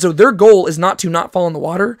 and so their goal is not to not fall in the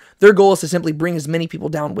water. Their goal is to simply bring as many people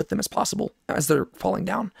down with them as possible as they're falling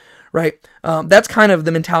down, right? That's kind of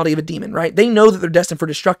the mentality of a demon, right? They know that they're destined for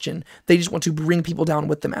destruction. They just want to bring people down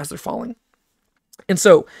with them as they're falling. And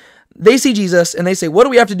so they see Jesus and they say, what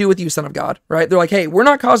do we have to do with you, Son of God? Right? They're like, hey, we're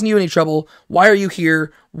not causing you any trouble. Why are you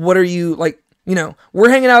here? What are you like? We're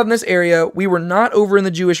hanging out in this area. We were not over in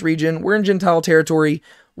the Jewish region. We're in Gentile territory.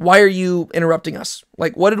 Why are you interrupting us?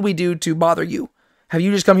 Like, what did we do to bother you? Have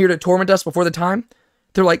you just come here to torment us before the time?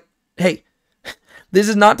 They're like, hey, this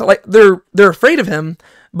is not to like, they're afraid of him,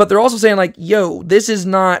 but they're also saying like, yo, this is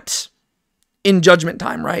not in judgment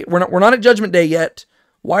time, right? We're not at judgment day yet.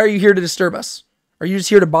 Why are you here to disturb us? Are you just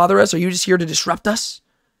here to bother us? Are you just here to disrupt us?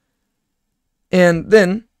 And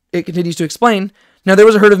then it continues to explain, now there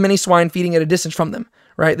was a herd of many swine feeding at a distance from them,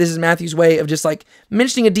 right? This is Matthew's way of just like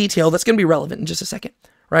mentioning a detail that's going to be relevant in just a second,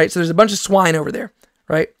 right? So there's a bunch of swine over there,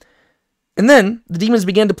 right? And then the demons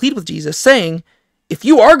began to plead with Jesus, saying, if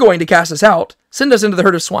you are going to cast us out, send us into the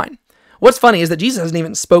herd of swine. What's funny is that Jesus hasn't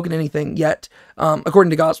even spoken anything yet,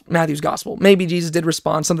 according to Matthew's gospel. Maybe Jesus did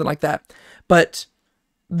respond, something like that. But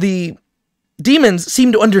the demons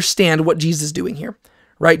seem to understand what Jesus is doing here,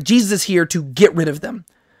 right? Jesus is here to get rid of them,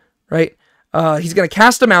 right? He's going to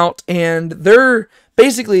cast them out, and they're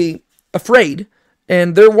basically afraid,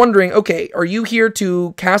 and they're wondering, okay, are you here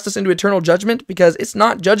to cast us into eternal judgment? Because it's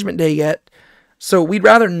not judgment day yet, so we'd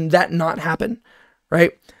rather that not happen,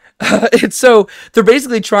 right? And so they're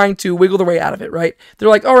basically trying to wiggle their way out of it, right? They're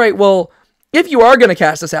like, all right, well, if you are going to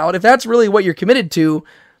cast us out, if that's really what you're committed to,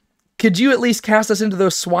 could you at least cast us into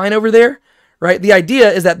those swine over there? Right? The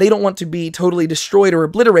idea is that they don't want to be totally destroyed or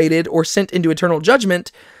obliterated or sent into eternal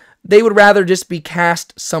judgment. They would rather just be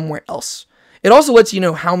cast somewhere else. It also lets you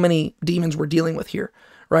know how many demons we're dealing with here,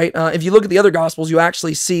 right? If you look at the other gospels, you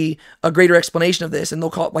actually see a greater explanation of this, and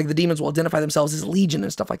they'll call it, like, the demons will identify themselves as legion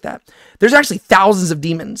and stuff like that. There's actually thousands of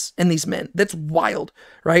demons in these men. That's wild,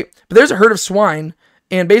 right? But there's a herd of swine,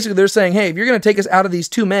 and basically they're saying, hey, if you're going to take us out of these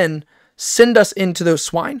two men, send us into those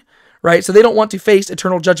swine. Right? So they don't want to face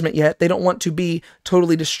eternal judgment yet. They don't want to be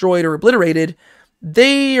totally destroyed or obliterated.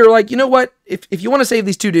 They are like, you know what? If you want to save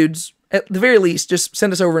these two dudes, at the very least, just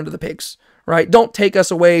send us over into the pigs, right? Don't take us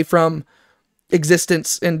away from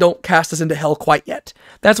existence and don't cast us into hell quite yet.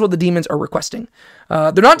 That's what the demons are requesting.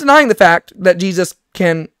 They're not denying the fact that Jesus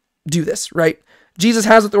can do this, right? Jesus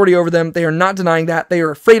has authority over them. They are not denying that. They are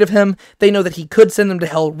afraid of him. They know that he could send them to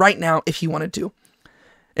hell right now if he wanted to.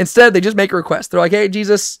 Instead, they just make a request. They're like, hey,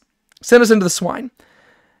 Jesus, send us into the swine.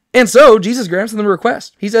 And so Jesus grants them a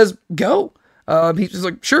request. He says, go. He's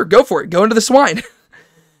like, sure, go for it. Go into the swine.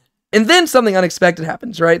 And then something unexpected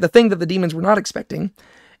happens, right? The thing that the demons were not expecting.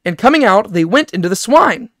 And coming out, they went into the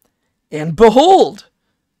swine. And behold,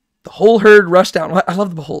 the whole herd rushed down. I love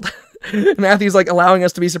the behold. Matthew's like allowing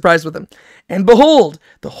us to be surprised with him. And behold,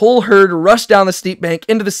 the whole herd rushed down the steep bank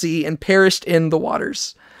into the sea and perished in the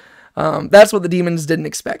waters. That's what the demons didn't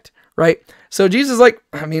expect, right? So Jesus is like,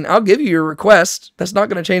 I mean, I'll give you your request. That's not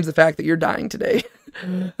going to change the fact that you're dying today.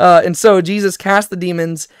 And so Jesus cast the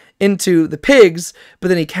demons into the pigs, but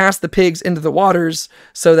then he cast the pigs into the waters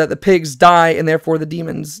so that the pigs die, and therefore the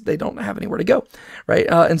demons, they don't have anywhere to go, right?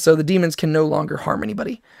 And so the demons can no longer harm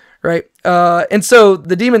anybody, right? And so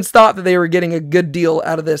the demons thought that they were getting a good deal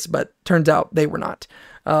out of this, but turns out they were not.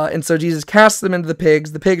 And so Jesus casts them into the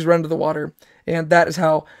pigs run to the water, and that is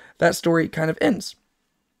how that story kind of ends.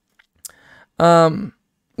 One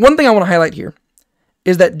thing I want to highlight here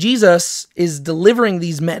is that Jesus is delivering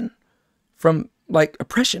these men from like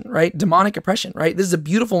oppression, right? Demonic oppression, right? This is a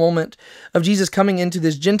beautiful moment of Jesus coming into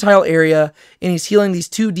this Gentile area, and he's healing these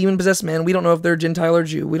two demon-possessed men. We don't know if they're Gentile or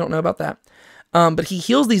Jew. We don't know about that. But he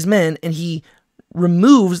heals these men, and he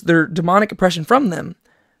removes their demonic oppression from them.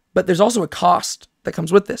 But there's also a cost that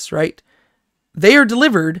comes with this, right? They are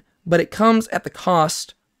delivered, but it comes at the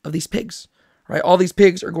cost of these pigs, right? All these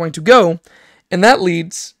pigs are going to go, And that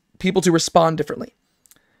leads people to respond differently.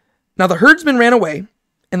 Now the herdsmen ran away,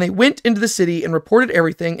 and they went into the city and reported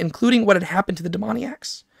everything, including what had happened to the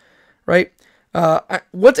demoniacs. Right?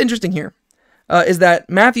 What's interesting here is that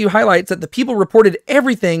Matthew highlights that the people reported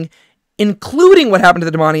everything, including what happened to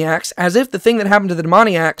the demoniacs, as if the thing that happened to the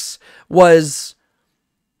demoniacs was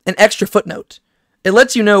an extra footnote. It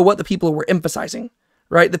lets you know what the people were emphasizing,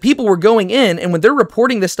 right? The people were going in, and when they're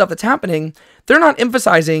reporting this stuff that's happening, they're not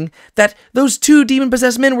emphasizing that those 2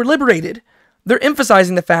 demon-possessed men were liberated. They're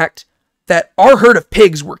emphasizing the fact that our herd of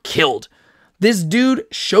pigs were killed. This dude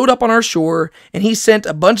showed up on our shore, and he sent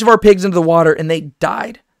a bunch of our pigs into the water, and they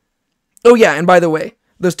died. Oh yeah, and by the way,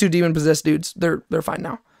 those 2 demon-possessed dudes, they're fine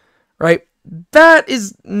now, right? That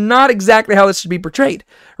is not exactly how this should be portrayed,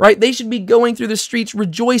 right? They should be going through the streets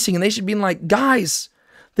rejoicing, and they should be like, guys,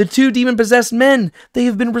 the 2 demon-possessed men, they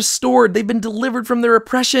have been restored. They've been delivered from their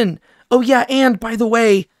oppression. Oh yeah, and by the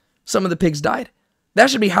way, some of the pigs died. That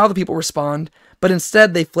should be how the people respond, but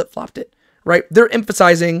instead they flip-flopped it, right? They're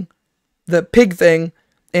emphasizing the pig thing,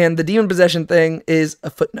 and the demon possession thing is a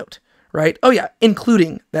footnote, right? Oh yeah,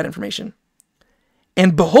 including that information.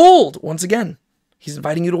 And behold, once again, he's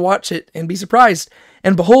inviting you to watch it and be surprised.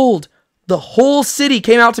 And behold, the whole city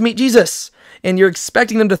came out to meet Jesus. And you're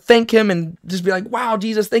expecting them to thank him and just be like, wow,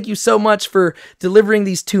 Jesus, thank you so much for delivering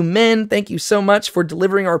these 2 men. Thank you so much for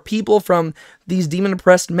delivering our people from these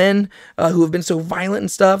demon-oppressed men who have been so violent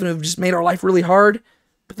and stuff and who have just made our life really hard.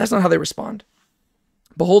 But that's not how they respond.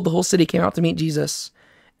 Behold, the whole city came out to meet Jesus.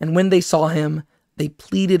 And when they saw him, they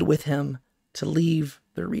pleaded with him to leave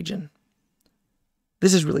their region.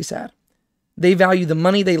 This is really sad. They value the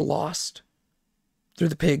money they lost through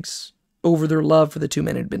the pigs over their love for the 2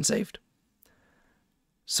 men who had been saved.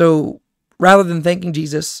 So rather than thanking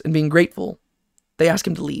Jesus and being grateful, they ask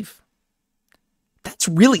him to leave. That's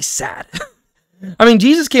really sad. I mean,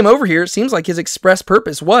 Jesus came over here. It seems like his express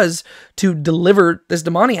purpose was to deliver this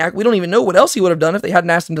demoniac. We don't even know what else he would have done if they hadn't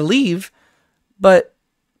asked him to leave. But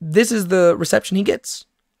this is the reception he gets.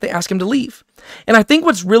 They ask him to leave. And I think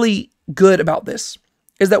what's really good about this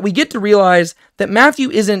is that we get to realize that Matthew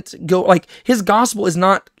isn't his gospel is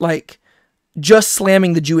not like just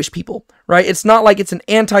slamming the Jewish people, right? It's not like it's an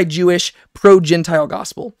anti-Jewish, pro-Gentile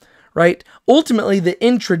gospel, right? Ultimately, the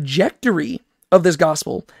end trajectory of this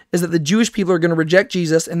gospel is that the Jewish people are going to reject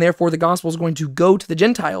Jesus, and therefore the gospel is going to go to the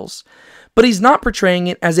Gentiles. But he's not portraying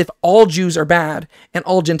it as if all Jews are bad and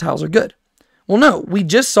all Gentiles are good. Well, no, we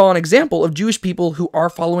just saw an example of Jewish people who are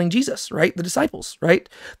following Jesus, right? The disciples, right?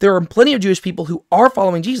 There are plenty of Jewish people who are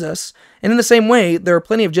following Jesus, and in the same way, there are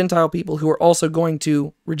plenty of Gentile people who are also going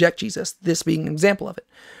to reject Jesus, this being an example of it,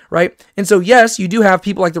 right? And so, yes, you do have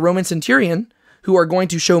people like the Roman centurion who are going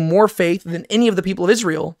to show more faith than any of the people of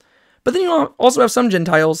Israel, but then you also have some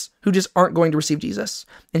Gentiles who just aren't going to receive Jesus,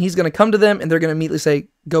 and he's going to come to them, and they're going to immediately say,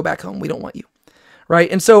 go back home, we don't want you. Right?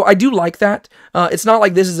 And so I do like that. It's not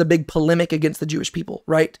like this is a big polemic against the Jewish people,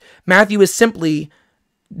 right? Matthew is simply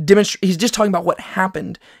he's just talking about what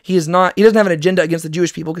happened. He doesn't have an agenda against the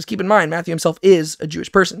Jewish people, because keep in mind, Matthew himself is a Jewish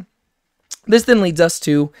person. This then leads us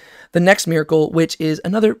to the next miracle, which is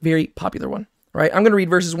another very popular one, right? I'm going to read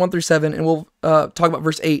verses 1-7, and we'll talk about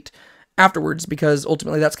verse 8 afterwards, because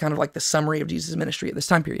ultimately that's kind of like the summary of Jesus' ministry at this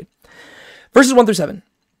time period. Verses 1-7.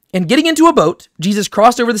 And getting into a boat, Jesus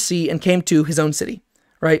crossed over the sea and came to his own city,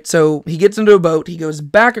 right? So he gets into a boat, he goes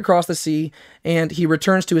back across the sea, and he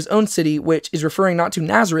returns to his own city, which is referring not to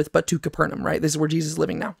Nazareth, but to Capernaum, right? This is where Jesus is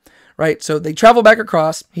living now, right? So they travel back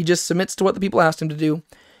across. He just submits to what the people asked him to do.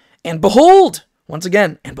 And behold, once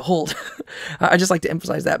again, and behold, I just like to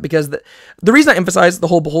emphasize that, because the reason I emphasize the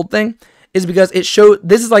whole behold thing is because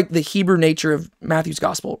this is like the Hebrew nature of Matthew's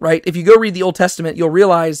gospel, right? If you go read the Old Testament, you'll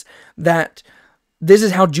realize that this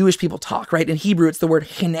is how Jewish people talk, right? In Hebrew, it's the word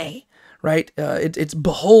hine, right? It's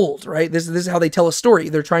behold, right? This is how they tell a story.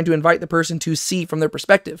 They're trying to invite the person to see from their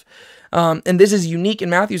perspective. And this is unique in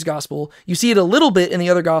Matthew's gospel. You see it a little bit in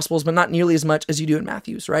the other gospels, but not nearly as much as you do in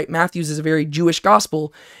Matthew's, right? Matthew's is a very Jewish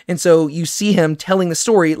gospel, and so you see him telling the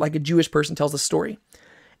story like a Jewish person tells the story.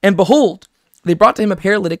 And behold, they brought to him a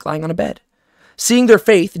paralytic lying on a bed. Seeing their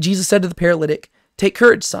faith, Jesus said to the paralytic, "Take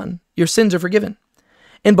courage, son, your sins are forgiven."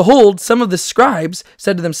 And behold, some of the scribes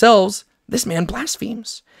said to themselves, "This man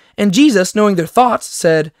blasphemes." And Jesus, knowing their thoughts,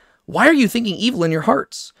 said, "Why are you thinking evil in your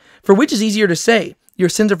hearts? For which is easier to say, 'Your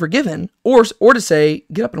sins are forgiven,' or to say,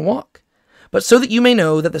 'Get up and walk'? But so that you may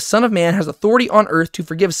know that the Son of Man has authority on earth to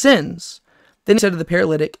forgive sins." Then he said to the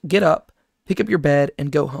paralytic, "Get up, pick up your bed,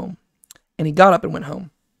 and go home." And he got up and went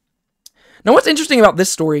home. Now, what's interesting about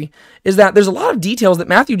this story is that there's a lot of details that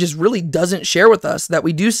Matthew just really doesn't share with us that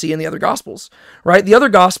we do see in the other Gospels, right? The other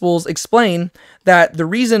Gospels explain that the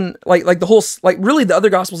reason, really the other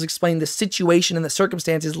Gospels explain the situation and the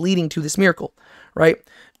circumstances leading to this miracle, right?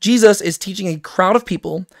 Jesus is teaching a crowd of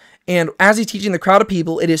people, and as he's teaching the crowd of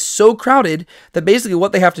people, it is so crowded that basically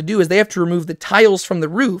what they have to do is they have to remove the tiles from the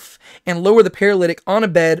roof and lower the paralytic on a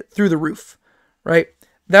bed through the roof, right?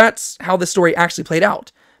 That's how the story actually played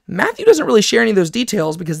out. Matthew doesn't really share any of those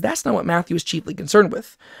details because that's not what Matthew is chiefly concerned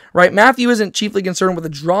with, right? Matthew isn't chiefly concerned with the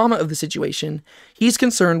drama of the situation. He's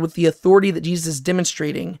concerned with the authority that Jesus is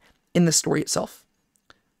demonstrating in the story itself.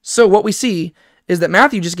 So what we see is that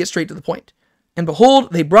Matthew just gets straight to the point. And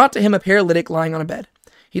behold, they brought to him a paralytic lying on a bed.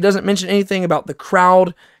 He doesn't mention anything about the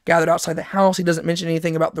crowd gathered outside the house. He doesn't mention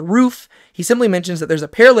anything about the roof. He simply mentions that there's a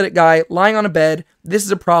paralytic guy lying on a bed. This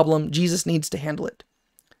is a problem. Jesus needs to handle it.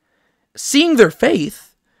 Seeing their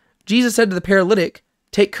faith, Jesus said to the paralytic,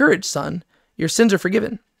 "Take courage, son. Your sins are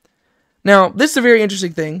forgiven." Now, this is a very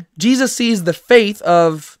interesting thing. Jesus sees the faith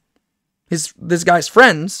of this guy's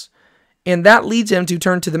friends, and that leads him to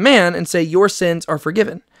turn to the man and say, "Your sins are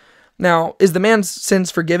forgiven." Now, is the man's sins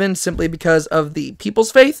forgiven simply because of the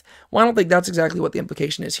people's faith? Well, I don't think that's exactly what the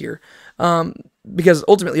implication is here. Because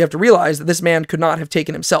ultimately you have to realize that this man could not have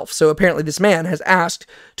taken himself. So apparently this man has asked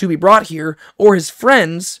to be brought here, or his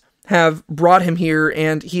friends have brought him here,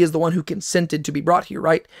 and he is the one who consented to be brought here,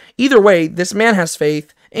 right? Either way, this man has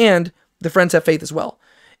faith, and the friends have faith as well.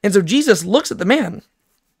 And so Jesus looks at the man,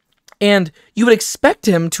 and you would expect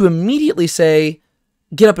him to immediately say,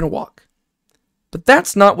 "Get up and walk." But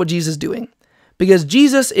that's not what Jesus is doing, because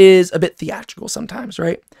Jesus is a bit theatrical sometimes,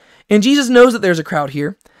 right? And Jesus knows that there's a crowd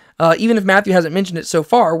here. Even if Matthew hasn't mentioned it so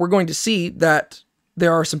far, we're going to see that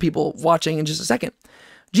there are some people watching in just a second.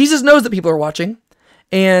 Jesus knows that people are watching,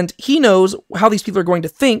 and he knows how these people are going to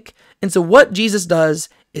think. And so what Jesus does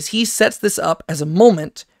is he sets this up as a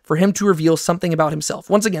moment for him to reveal something about himself.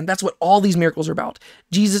 Once again, that's what all these miracles are about.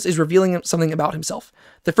 Jesus is revealing something about himself.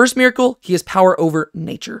 The first miracle, he has power over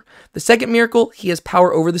nature. The second miracle, he has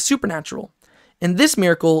power over the supernatural. In this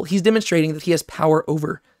miracle, he's demonstrating that he has power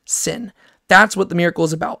over sin. That's what the miracle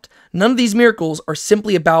is about. None of these miracles are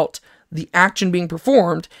simply about the action being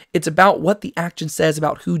performed. It's about what the action says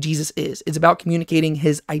about who Jesus is. It's about communicating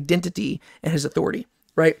his identity and his authority,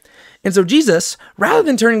 right? And so Jesus, rather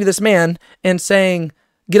than turning to this man and saying,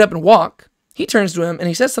 "Get up and walk," he turns to him and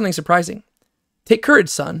he says something surprising. "Take courage,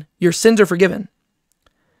 son. Your sins are forgiven."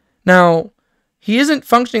 Now, he isn't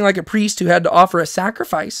functioning like a priest who had to offer a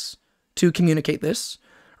sacrifice to communicate this,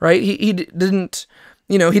 right? He didn't,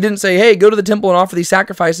 he didn't say, "Hey, go to the temple and offer these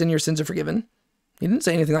sacrifices and your sins are forgiven." He didn't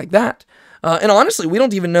say anything like that. And honestly, we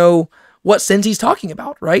don't even know what sins he's talking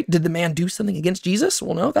about, right? Did the man do something against Jesus?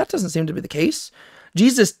 Well, no, that doesn't seem to be the case.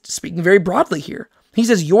 Jesus is speaking very broadly here. He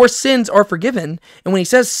says, "Your sins are forgiven." And when he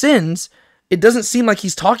says sins, it doesn't seem like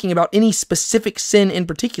he's talking about any specific sin in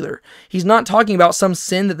particular. He's not talking about some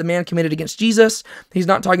sin that the man committed against Jesus. He's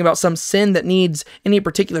not talking about some sin that needs any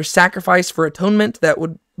particular sacrifice for atonement that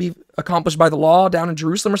would be accomplished by the law down in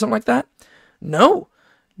Jerusalem or something like that. No.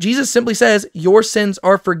 Jesus simply says, "Your sins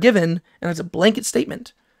are forgiven," and it's a blanket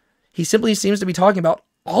statement. He simply seems to be talking about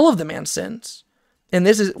all of the man's sins. And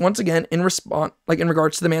this is, once again, in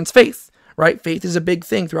regards to the man's faith, right? Faith is a big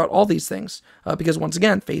thing throughout all these things, because once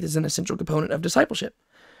again, faith is an essential component of discipleship.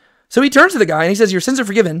 So he turns to the guy and he says, "Your sins are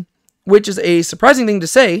forgiven," which is a surprising thing to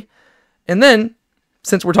say. And then,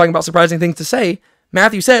 since we're talking about surprising things to say,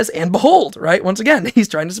 Matthew says, "And behold," right? Once again, he's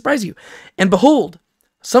trying to surprise you. "And behold,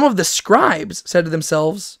 some of the scribes said to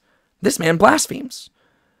themselves, 'This man blasphemes,'"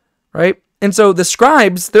 right? And so the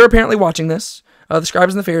scribes, they're apparently watching this, the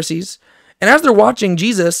scribes and the Pharisees. And as they're watching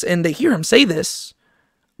Jesus and they hear him say this,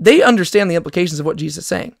 they understand the implications of what Jesus is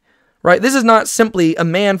saying, right? This is not simply a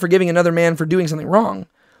man forgiving another man for doing something wrong.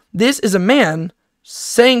 This is a man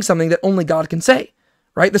saying something that only God can say,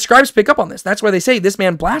 right? The scribes pick up on this. That's why they say this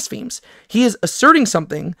man blasphemes. He is asserting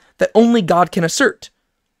something that only God can assert,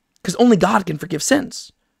 because only God can forgive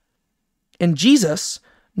sins. And Jesus,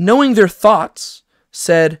 knowing their thoughts,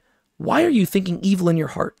 said, "Why are you thinking evil in your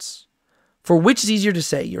hearts? For which is easier to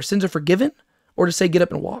say, 'Your sins are forgiven,' or to say, 'Get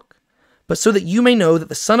up and walk'? But so that you may know that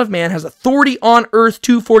the Son of Man has authority on earth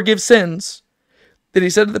to forgive sins." Then he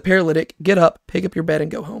said to the paralytic, "Get up, pick up your bed, and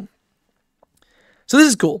go home." So this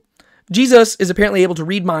is cool. Jesus is apparently able to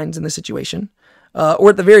read minds in this situation, or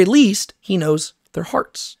at the very least, he knows their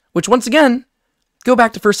hearts, which once again, go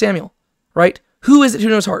back to 1 Samuel, right? Who is it who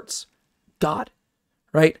knows hearts? God,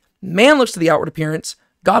 right? Man looks to the outward appearance,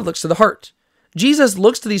 God looks to the heart. Jesus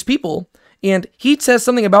looks to these people, and he says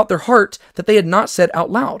something about their heart that they had not said out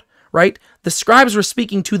loud, right? The scribes were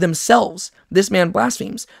speaking to themselves. This man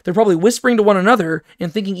blasphemes. They're probably whispering to one another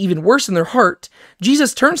and thinking even worse in their heart.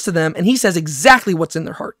 Jesus turns to them and he says exactly what's in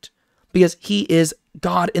their heart because he is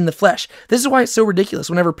God in the flesh. This is why it's so ridiculous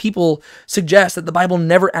whenever people suggest that the Bible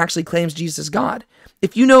never actually claims Jesus is God.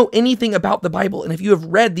 If you know anything about the Bible and if you have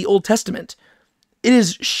read the Old Testament, it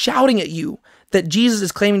is shouting at you that Jesus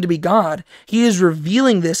is claiming to be God. He is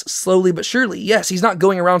revealing this slowly but surely. Yes, he's not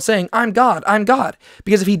going around saying, I'm God,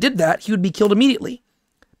 because if he did that, he would be killed immediately.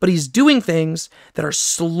 But he's doing things that are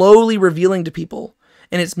slowly revealing to people,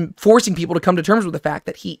 and it's forcing people to come to terms with the fact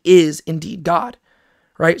that he is indeed God,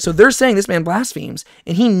 right? So they're saying this man blasphemes,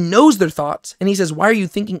 and he knows their thoughts, and he says, why are you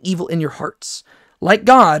thinking evil in your hearts? Like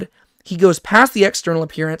God, he goes past the external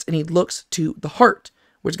appearance, and he looks to the heart,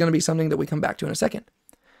 which is going to be something that we come back to in a second.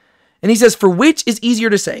 And he says, for which is easier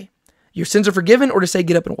to say, your sins are forgiven, or to say,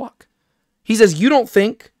 get up and walk? He says, you don't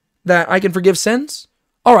think that I can forgive sins?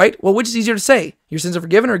 All right, well, which is easier to say, your sins are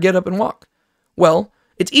forgiven, or get up and walk? Well,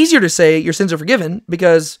 it's easier to say your sins are forgiven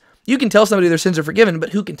because you can tell somebody their sins are forgiven,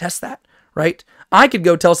 but who can test that, right? I could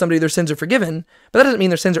go tell somebody their sins are forgiven, but that doesn't mean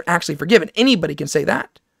their sins are actually forgiven. Anybody can say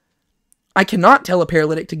that. I cannot tell a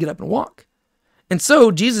paralytic to get up and walk. And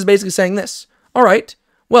so Jesus is basically saying this, all right,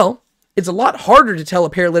 well, it's a lot harder to tell a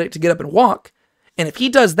paralytic to get up and walk. And if he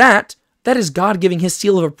does that, that is God giving his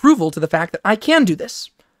seal of approval to the fact that I can do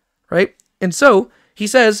this, right? And so he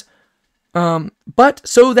says, but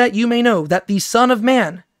so that you may know that the Son of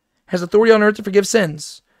Man has authority on earth to forgive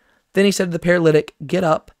sins. Then he said to the paralytic, get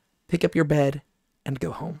up, pick up your bed, and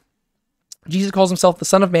go home. Jesus calls himself the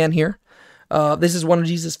Son of Man here. This is one of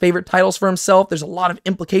Jesus' favorite titles for himself. There's a lot of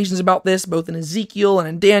implications about this, both in Ezekiel and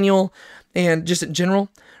in Daniel, and just in general.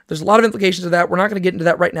 There's a lot of implications of that. We're not going to get into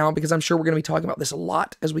that right now because I'm sure we're going to be talking about this a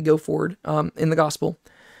lot as we go forward in the gospel.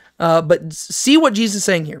 But see what Jesus is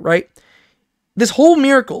saying here, right? This whole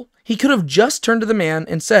miracle, he could have just turned to the man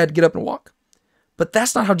and said, get up and walk. But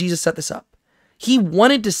that's not how Jesus set this up. He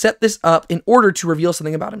wanted to set this up in order to reveal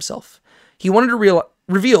something about himself. He wanted to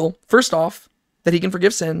reveal, first off, that he can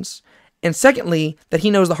forgive sins, and secondly, that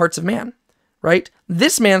he knows the hearts of man, right?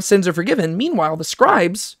 This man's sins are forgiven. Meanwhile, the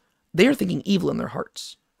scribes, they are thinking evil in their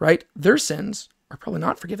hearts, right? Their sins are probably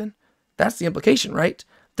not forgiven. That's the implication, right?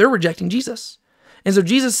 They're rejecting Jesus. And so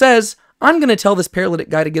Jesus says, I'm going to tell this paralytic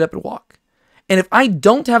guy to get up and walk. And if I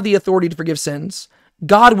don't have the authority to forgive sins,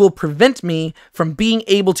 God will prevent me from being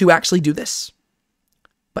able to actually do this.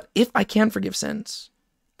 But if I can forgive sins,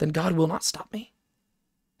 then God will not stop me.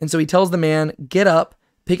 And so he tells the man, get up,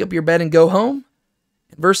 pick up your bed and go home.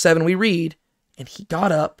 In verse 7, we read, and he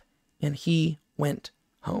got up and he went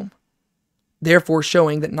home. Therefore,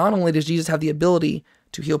 showing that not only does Jesus have the ability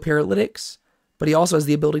to heal paralytics, but he also has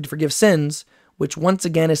the ability to forgive sins, which once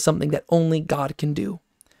again is something that only God can do.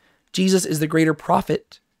 Jesus is the greater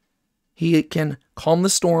prophet. He can calm the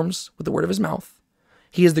storms with the word of his mouth.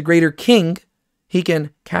 He is the greater king. He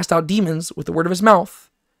can cast out demons with the word of his mouth.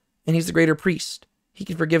 And he's the greater priest. He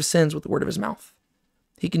can forgive sins with the word of his mouth.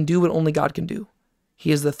 He can do what only God can do.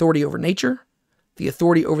 He has the authority over nature, the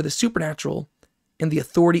authority over the supernatural, and the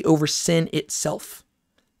authority over sin itself.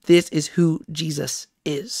 This is who Jesus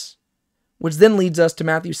is. Which then leads us to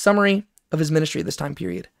Matthew's summary of his ministry at this time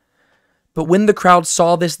period. But when the crowd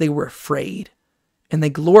saw this, they were afraid, and they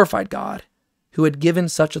glorified God, who had given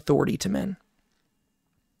such authority to men.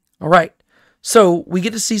 All right, so we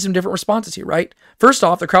get to see some different responses here, right? First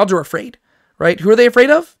off, the crowds are afraid, right? Who are they afraid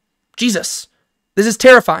of? Jesus. This is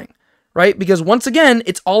terrifying, right? Because once again,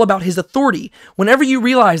 it's all about his authority. Whenever you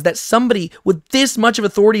realize that somebody with this much of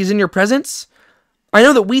authority is in your presence, I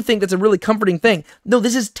know that we think that's a really comforting thing. No,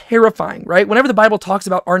 this is terrifying, right? Whenever the Bible talks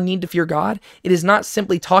about our need to fear God, it is not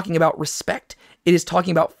simply talking about respect. It is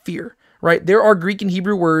talking about fear, right? There are Greek and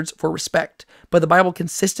Hebrew words for respect, but the Bible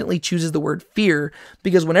consistently chooses the word fear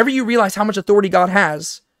because whenever you realize how much authority God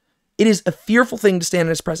has, it is a fearful thing to stand in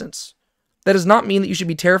his presence. That does not mean that you should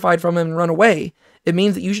be terrified from him and run away. It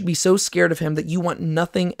means that you should be so scared of him that you want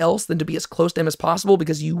nothing else than to be as close to him as possible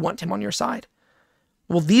because you want him on your side.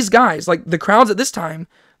 Well, these guys, like the crowds at this time,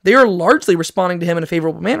 they are largely responding to him in a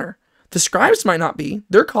favorable manner. The scribes might not be.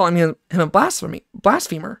 They're calling him a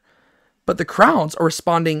blasphemer. But the crowds are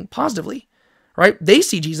responding positively, right? They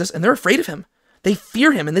see Jesus and they're afraid of him. They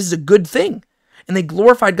fear him, and this is a good thing. And they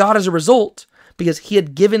glorified God as a result because he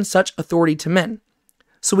had given such authority to men.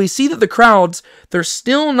 So we see that the crowds, they're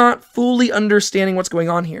still not fully understanding what's going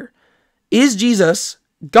on here. Is Jesus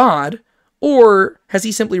God, or has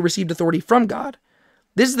he simply received authority from God?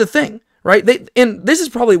 This is the thing, right? And this is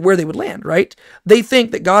probably where they would land, right? They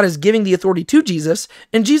think that God is giving the authority to Jesus,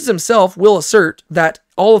 and Jesus himself will assert that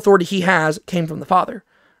all authority he has came from the Father,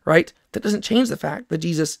 right? that doesn't change the fact that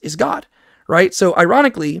Jesus is God, right? So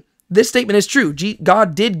ironically, this statement is true.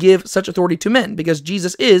 God did give such authority to men because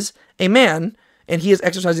Jesus is a man and he is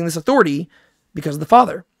exercising this authority because of the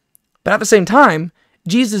Father. But at the same time,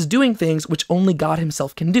 Jesus is doing things which only God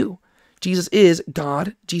himself can do. Jesus is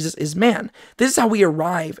God, Jesus is man. This is how we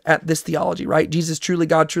arrive at this theology, right? Jesus truly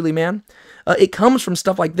God, truly man. It comes from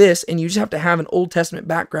stuff like this, and you just have to have an Old Testament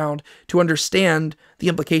background to understand the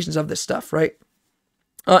implications of this stuff, right?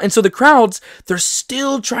 And so the crowds, they're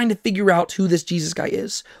still trying to figure out who this Jesus guy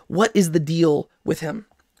is. What is the deal with him?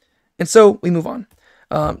 And so we move on.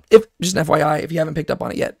 Just an FYI, if you haven't picked up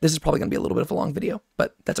on it yet, this is probably going to be a little bit of a long video,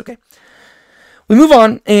 but that's okay. We move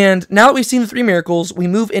on, and now that we've seen the 3 miracles, we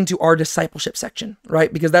move into our discipleship section,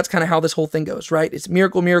 right? Because that's kind of how this whole thing goes, right? It's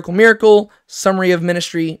miracle, miracle, miracle, summary of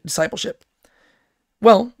ministry, discipleship.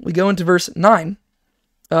 Well, we go into verse 9,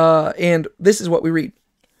 and this is what we read.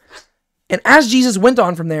 And as Jesus went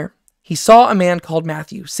on from there, he saw a man called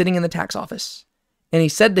Matthew sitting in the tax office, and he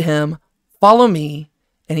said to him, "Follow me,"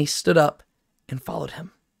 and he stood up and followed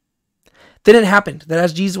him. Then it happened that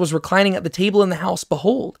as Jesus was reclining at the table in the house,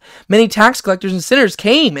 behold, many tax collectors and sinners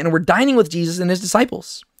came and were dining with Jesus and his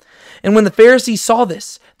disciples. And when the Pharisees saw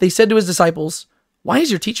this, they said to his disciples, "Why is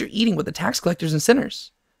your teacher eating with the tax collectors and sinners?"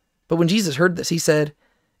 But when Jesus heard this, he said,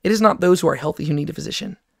 "It is not those who are healthy who need a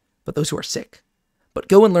physician, but those who are sick. But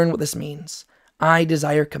go and learn what this means. I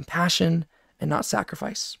desire compassion and not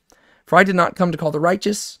sacrifice. For I did not come to call the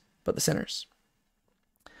righteous, but the sinners."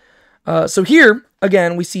 So here,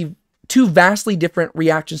 again, we see 2 vastly different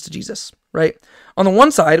reactions to Jesus, right? On the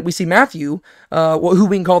one side, we see Matthew, who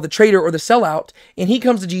we can call the traitor or the sellout, and he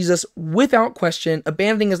comes to Jesus without question,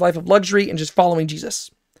 abandoning his life of luxury and just following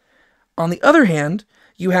Jesus. On the other hand,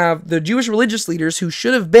 you have the Jewish religious leaders who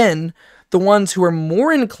should have been the ones who are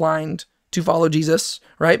more inclined to follow Jesus,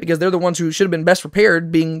 right? Because they're the ones who should have been best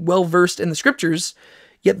prepared, being well-versed in the scriptures,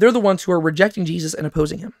 yet they're the ones who are rejecting Jesus and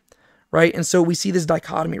opposing him. Right? And so we see this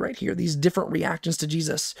dichotomy right here, these different reactions to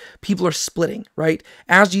Jesus. People are splitting, right?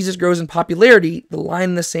 As Jesus grows in popularity, the line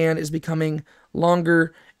in the sand is becoming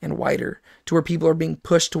longer and wider to where people are being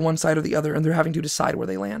pushed to one side or the other and they're having to decide where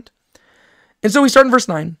they land. And so we start in verse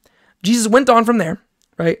 9. Jesus went on from there,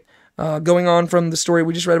 right? Going on from the story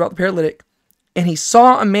we just read about the paralytic. And he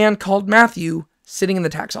saw a man called Matthew sitting in the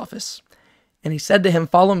tax office. And he said to him,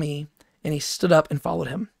 "Follow me." And he stood up and followed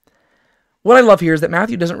him. What I love here is that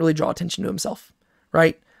Matthew doesn't really draw attention to himself,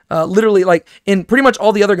 right? Literally, like in pretty much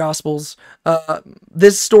all the other Gospels,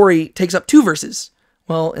 this story takes up 2 verses.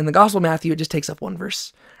 Well, in the Gospel of Matthew, it just takes up 1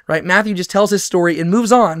 verse, right? Matthew just tells his story and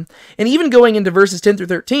moves on. And even going into verses 10 through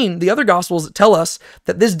 13, the other Gospels tell us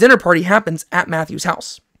that this dinner party happens at Matthew's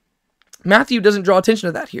house. Matthew doesn't draw attention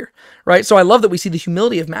to that here, right? So I love that we see the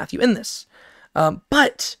humility of Matthew in this.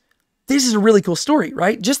 But this is a really cool story,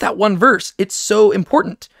 right? Just that 1 verse, it's so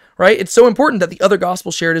important. Right? It's so important that the other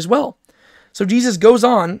gospels share it as well. So Jesus goes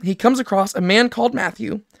on, he comes across a man called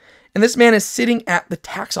Matthew, and this man is sitting at the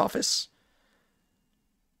tax office.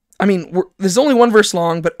 I mean, this is only 1 verse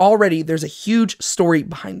long, but already there's a huge story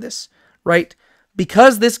behind this, right?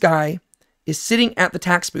 Because this guy is sitting at the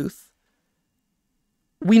tax booth,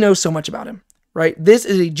 we know so much about him, right? This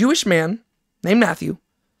is a Jewish man named Matthew,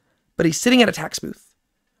 but he's sitting at a tax booth.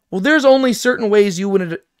 Well, there's only certain ways you would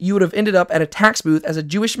have ended up at a tax booth as a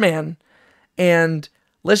Jewish man, and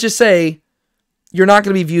let's just say you're not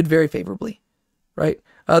going to be viewed very favorably, right?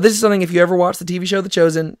 This is something, if you ever watch the TV show The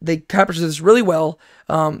Chosen, they capture this really well.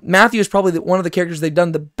 Matthew is probably one of the characters they've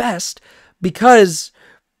done the best because,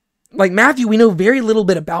 like Matthew, we know very little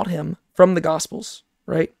bit about him from the Gospels,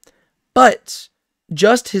 right? But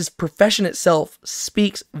just his profession itself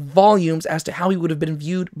speaks volumes as to how he would have been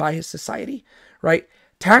viewed by his society, right?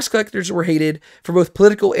 Tax collectors were hated for both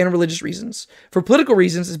political and religious reasons. For political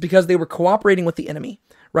reasons is because they were cooperating with the enemy,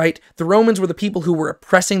 right? The Romans were the people who were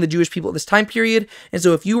oppressing the Jewish people at this time period. And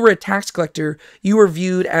so if you were a tax collector, you were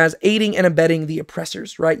viewed as aiding and abetting the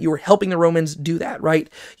oppressors, right? You were helping the Romans do that, right?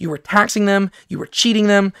 You were taxing them, you were cheating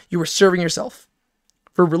them, you were serving yourself.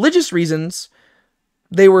 For religious reasons,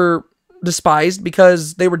 they were despised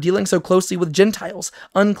because they were dealing so closely with Gentiles,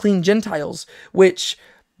 unclean Gentiles, which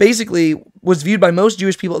basically was viewed by most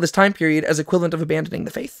Jewish people at this time period as equivalent of abandoning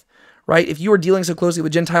the faith, right? If you are dealing so closely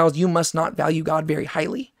with Gentiles, you must not value God very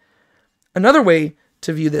highly. Another way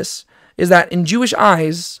to view this is that in Jewish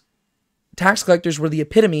eyes, tax collectors were the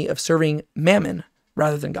epitome of serving mammon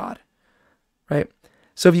rather than God, right?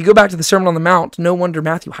 So if you go back to the Sermon on the Mount, no wonder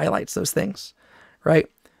Matthew highlights those things, right?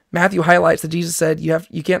 Matthew highlights that Jesus said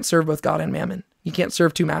you can't serve both God and mammon. You can't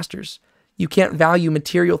serve 2 masters. You can't value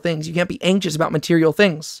material things. You can't be anxious about material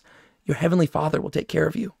things. Your heavenly Father will take care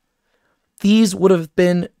of you. These would have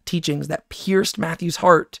been teachings that pierced Matthew's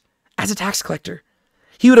heart as a tax collector.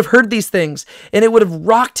 He would have heard these things, and it would have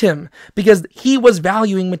rocked him because he was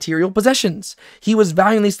valuing material possessions. He was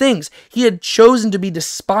valuing these things. He had chosen to be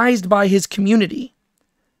despised by his community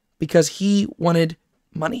because he wanted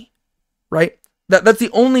money, right? That's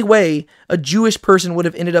the only way a Jewish person would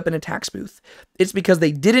have ended up in a tax booth. It's because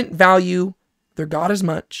they didn't value their God as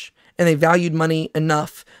much, and they valued money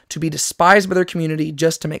enough to be despised by their community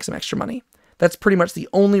just to make some extra money. That's pretty much the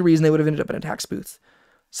only reason they would have ended up in a tax booth.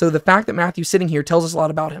 So the fact that Matthew's sitting here tells us a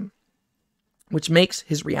lot about him, which makes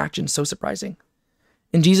his reaction so surprising.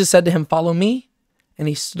 And Jesus said to him, "Follow me," and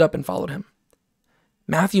he stood up and followed him.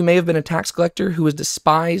 Matthew may have been a tax collector who was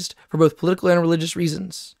despised for both political and religious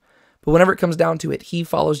reasons, but whenever it comes down to it, he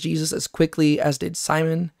follows Jesus as quickly as did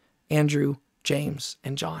Simon, Andrew, James,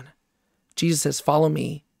 and John. Jesus says, "Follow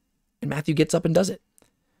me," and Matthew gets up and does it.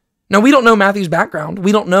 Now, we don't know Matthew's background.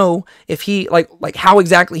 We don't know if he, like how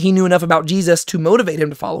exactly he knew enough about Jesus to motivate him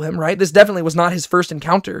to follow him, right? This definitely was not his first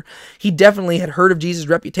encounter. He definitely had heard of Jesus'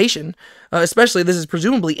 reputation, especially this is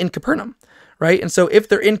presumably in Capernaum, right? And so if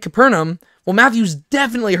they're in Capernaum, well, Matthew's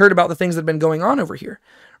definitely heard about the things that have been going on over here,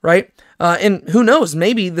 right? And who knows,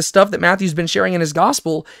 maybe the stuff that Matthew's been sharing in his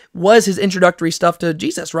gospel was his introductory stuff to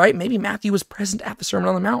Jesus, right? Maybe Matthew was present at the Sermon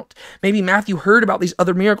on the Mount. Maybe Matthew heard about these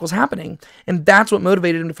other miracles happening, and that's what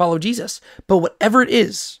motivated him to follow Jesus. But whatever it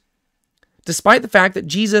is, despite the fact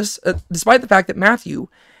that Matthew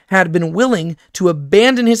had been willing to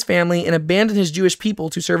abandon his family and abandon his Jewish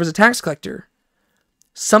people to serve as a tax collector,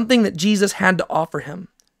 something that Jesus had to offer him,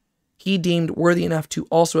 he deemed worthy enough to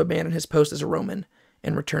also abandon his post as a Roman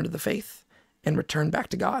and return to the faith and return back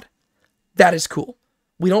to God. That is cool.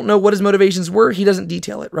 We don't know what his motivations were. He doesn't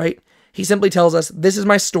detail it, right? He simply tells us, "This is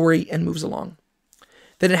my story," and moves along.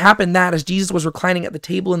 Then it happened that as Jesus was reclining at the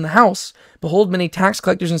table in the house, behold, many tax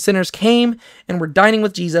collectors and sinners came and were dining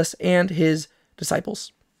with Jesus and his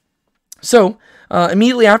disciples. So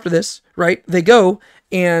immediately after this, right, they go,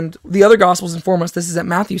 and the other Gospels inform us this is at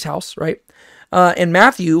Matthew's house, right? And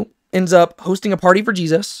Matthew ends up hosting a party for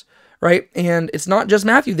Jesus, right? And it's not just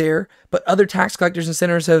Matthew there, but other tax collectors and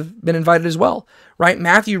sinners have been invited as well, right?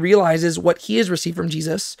 Matthew realizes what he has received from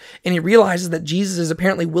Jesus, and he realizes that Jesus is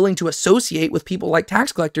apparently willing to associate with people like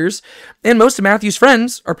tax collectors, and most of Matthew's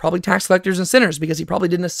friends are probably tax collectors and sinners because he probably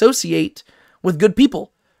didn't associate with good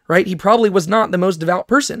people, right? He probably was not the most devout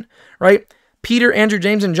person, right? Peter, Andrew,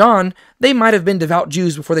 James, and John, they might have been devout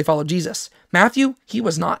Jews before they followed Jesus. Matthew, he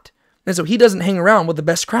was not. And so he doesn't hang around with the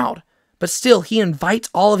best crowd. But still, he invites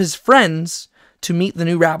all of his friends to meet the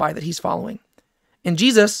new rabbi that he's following. And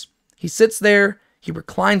Jesus, he sits there, he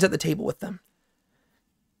reclines at the table with them.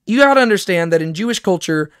 You got to understand that in Jewish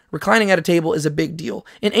culture, reclining at a table is a big deal.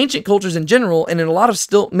 In ancient cultures in general, and in a lot of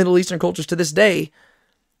still Middle Eastern cultures to this day,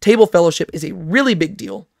 table fellowship is a really big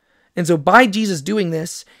deal. And so by Jesus doing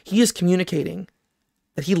this, he is communicating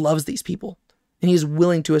that he loves these people, and he is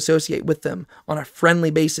willing to associate with them on a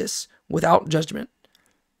friendly basis without judgment.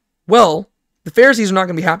 Well, the Pharisees are not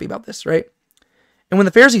going to be happy about this, right? And when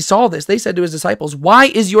the Pharisees saw this, they said to his disciples, "Why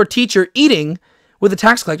is your teacher eating with the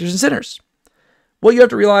tax collectors and sinners?" What you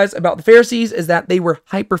have to realize about the Pharisees is that they were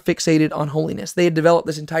hyper-fixated on holiness. They had developed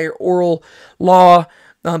this entire oral law,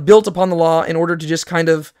 built upon the law in order to just kind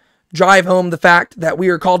of drive home the fact that we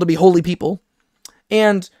are called to be holy people.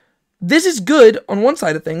 And this is good on one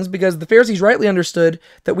side of things because the Pharisees rightly understood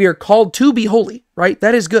that we are called to be holy, right?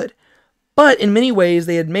 That is good. But in many ways,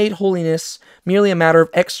 they had made holiness merely a matter of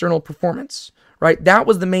external performance, right? That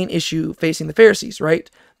was the main issue facing the Pharisees, right?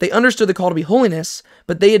 They understood the call to be holiness,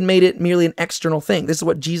 but they had made it merely an external thing. This is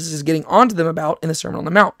what Jesus is getting onto them about in the Sermon on the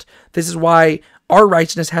Mount. This is why our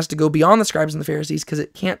righteousness has to go beyond the scribes and the Pharisees, because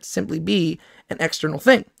it can't simply be an external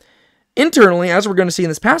thing. Internally, as we're going to see in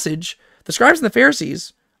this passage, the scribes and the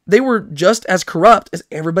Pharisees, they were just as corrupt as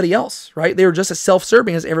everybody else, right? They were just as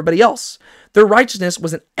self-serving as everybody else. Their righteousness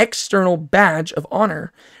was an external badge of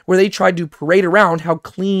honor where they tried to parade around how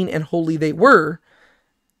clean and holy they were,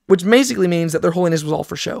 which basically means that their holiness was all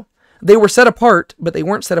for show. They were set apart, but they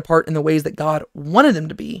weren't set apart in the ways that God wanted them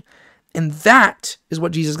to be. And that is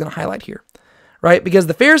what Jesus is going to highlight here, right? Because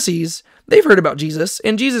the Pharisees, they've heard about Jesus,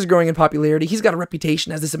 and Jesus is growing in popularity. He's got a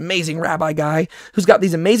reputation as this amazing rabbi guy who's got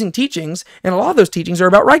these amazing teachings, and a lot of those teachings are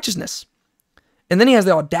about righteousness. And then he has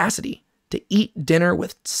the audacity to eat dinner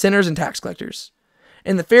with sinners and tax collectors.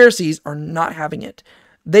 And the Pharisees are not having it.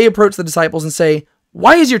 They approach the disciples and say,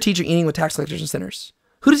 "Why is your teacher eating with tax collectors and sinners?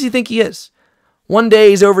 Who does he think he is? One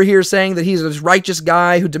day he's over here saying that he's this righteous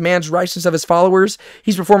guy who demands righteousness of his followers.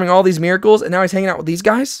 He's performing all these miracles, and now he's hanging out with these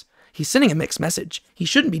guys? He's sending a mixed message. He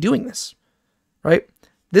shouldn't be doing this." Right?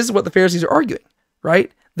 This is what the Pharisees are arguing,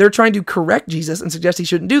 right? they're trying to correct Jesus and suggest he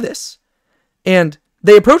shouldn't do this. And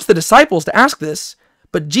they approach the disciples to ask this,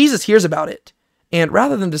 but Jesus hears about it. And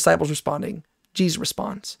rather than disciples responding, Jesus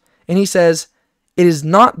responds. And he says, "It is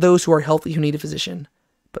not those who are healthy who need a physician,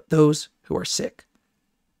 but those who are sick."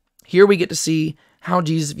 Here we get to see how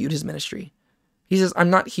Jesus viewed his ministry. He says, I'm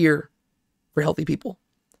not here for healthy people.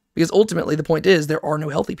 Because ultimately the point is there are no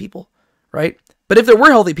healthy people, right? But if there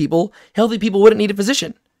were healthy people wouldn't need a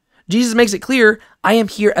physician. Jesus makes it clear, I am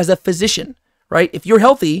here as a physician, right? If you're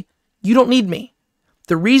healthy, you don't need me.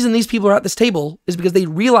 The reason these people are at this table is because they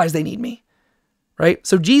realize they need me, right?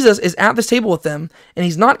 So Jesus is at this table with them, and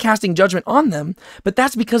he's not casting judgment on them, but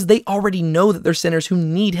that's because they already know that they're sinners who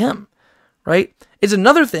need him, right? It's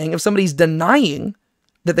another thing if somebody's denying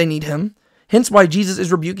that they need him, hence why Jesus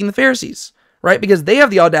is rebuking the Pharisees, right? Because they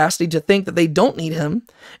have the audacity to think that they don't need him,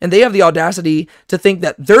 and they have the audacity to think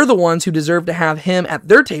that they're the ones who deserve to have him at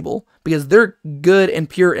their table because they're good and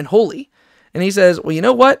pure and holy. And he says, well, you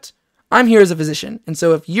know what? I'm here as a physician, and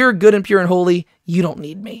so if you're good and pure and holy, you don't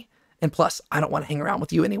need me. And plus, I don't want to hang around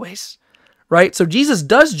with you anyways, right? So Jesus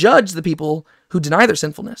does judge the people who deny their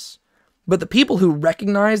sinfulness, but the people who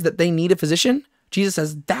recognize that they need a physician, Jesus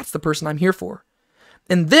says, that's the person I'm here for.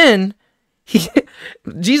 And then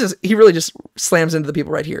Jesus really just slams into the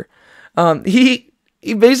people right here. He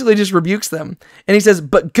basically just rebukes them, and he says,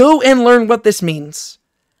 but go and learn what this means.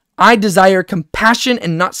 I desire compassion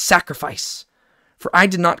and not sacrifice, for I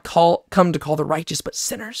did not come to call the righteous, but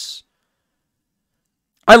sinners.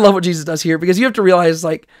 I love what Jesus does here, because you have to realize,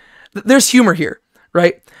 like, there's humor here,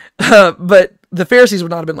 right? But the Pharisees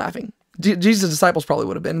would not have been laughing. Jesus' disciples probably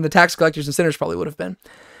would have been, and the tax collectors and sinners probably would have been.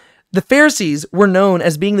 The Pharisees were known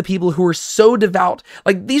as being the people who were so devout.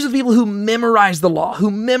 Like, these are the people who memorized the law, who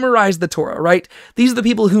memorized the Torah, right? These are the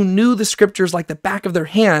people who knew the scriptures like the back of their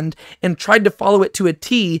hand and tried to follow it to a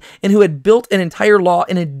T, and who had built an entire law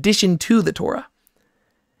in addition to the Torah.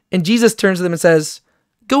 And Jesus turns to them and says,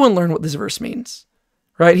 go and learn what this verse means,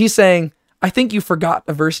 right? He's saying, I think you forgot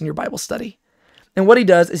a verse in your Bible study. And what he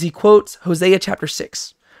does is he quotes Hosea chapter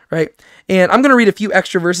 6, right? And I'm going to read a few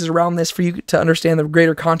extra verses around this for you to understand the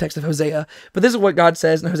greater context of Hosea. But this is what God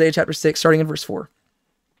says in Hosea chapter 6, starting in verse 4.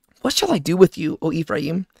 What shall I do with you, O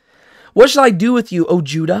Ephraim? What shall I do with you, O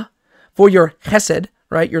Judah? For your hesed,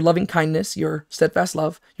 right? Your loving kindness, your steadfast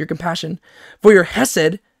love, your compassion. For your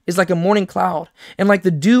hesed is like a morning cloud, and like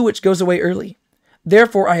the dew which goes away early.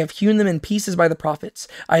 Therefore I have hewn them in pieces by the prophets.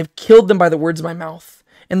 I have killed them by the words of my mouth.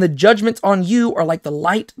 And the judgments on you are like the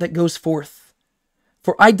light that goes forth.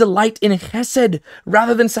 For I delight in hesed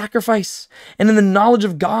rather than sacrifice, and in the knowledge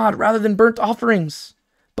of God rather than burnt offerings.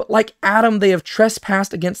 But like Adam, they have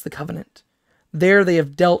trespassed against the covenant. There they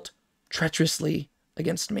have dealt treacherously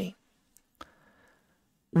against me.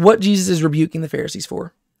 What Jesus is rebuking the Pharisees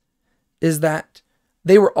for is that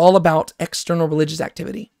they were all about external religious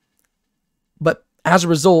activity. But as a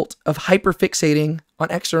result of hyperfixating on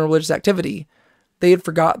external religious activity, they had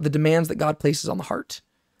forgot the demands that God places on the heart.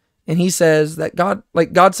 And he says that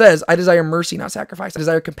God says, I desire mercy, not sacrifice. I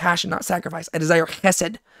desire compassion, not sacrifice. I desire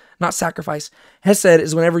hesed, not sacrifice. Hesed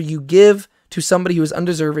is whenever you give to somebody who is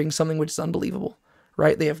undeserving something which is unbelievable,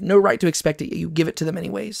 right? They have no right to expect it, yet you give it to them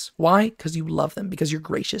anyways. Why? Because you love them, because you're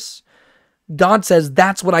gracious. God says,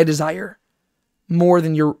 that's what I desire, more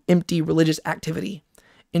than your empty religious activity.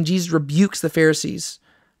 And Jesus rebukes the Pharisees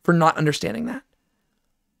for not understanding that.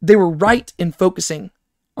 They were right in focusing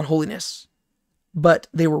on holiness, but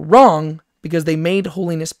they were wrong because they made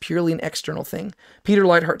holiness purely an external thing. Peter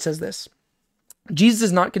Leithart says this: Jesus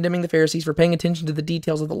is not condemning the Pharisees for paying attention to the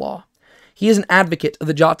details of the law. He is an advocate of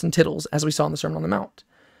the jots and tittles, as we saw in the Sermon on the Mount.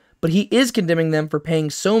 But he is condemning them for paying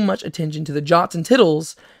so much attention to the jots and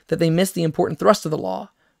tittles that they miss the important thrust of the law: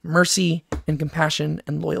 mercy and compassion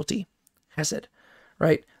and loyalty. Hesed,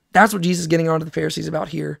 right? That's what Jesus is getting on to the Pharisees about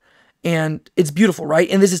here. And it's beautiful, right?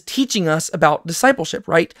 And this is teaching us about discipleship,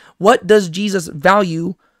 right? What does Jesus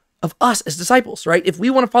value of us as disciples, right? If we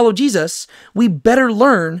want to follow Jesus, we better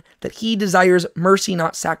learn that he desires mercy,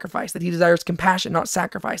 not sacrifice, that he desires compassion, not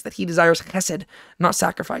sacrifice, that he desires hesed, not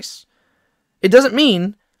sacrifice. It doesn't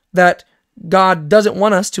mean that God doesn't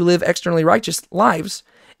want us to live externally righteous lives.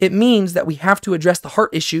 It means that we have to address the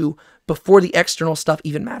heart issue before the external stuff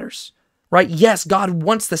even matters, right? Yes, God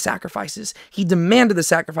wants the sacrifices. He demanded the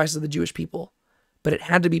sacrifices of the Jewish people, but it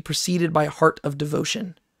had to be preceded by a heart of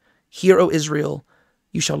devotion. Hear, O Israel,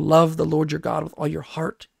 you shall love the Lord your God with all your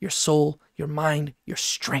heart, your soul, your mind, your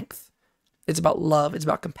strength. It's about love. It's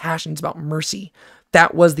about compassion. It's about mercy.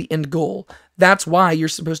 That was the end goal. That's why you're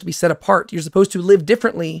supposed to be set apart. You're supposed to live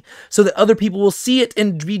differently so that other people will see it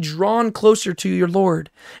and be drawn closer to your Lord,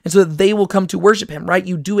 and so that they will come to worship him, right?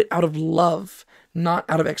 You do it out of love, not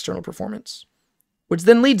out of external performance. Which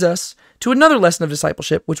then leads us to another lesson of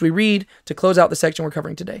discipleship, which we read to close out the section we're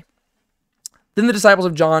covering today. Then the disciples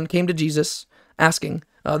of John came to Jesus asking,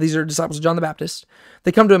 these are disciples of John the Baptist,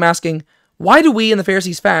 they come to him asking, "Why do we and the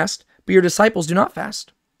Pharisees fast, but your disciples do not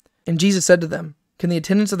fast?" And Jesus said to them, "Can the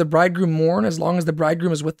attendants of the bridegroom mourn as long as the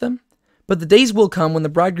bridegroom is with them? But the days will come when the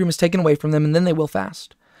bridegroom is taken away from them, and then they will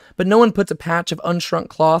fast. But no one puts a patch of unshrunk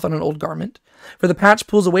cloth on an old garment, for the patch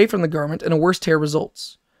pulls away from the garment, and a worse tear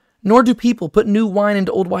results. Nor do people put new wine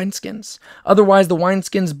into old wineskins. Otherwise the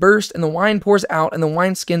wineskins burst, and the wine pours out, and the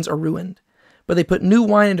wineskins are ruined. But they put new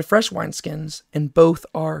wine into fresh wineskins, and both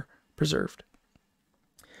are preserved."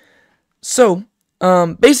 So,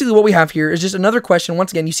 basically what we have here is just another question.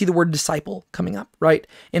 Once again, you see the word disciple coming up, right?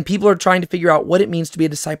 And people are trying to figure out what it means to be a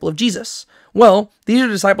disciple of Jesus. Well, these are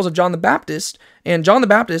disciples of John the Baptist, and John the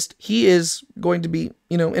Baptist, he is going to be,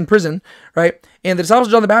 in prison, right? And the disciples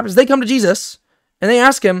of John the Baptist, they come to Jesus, and they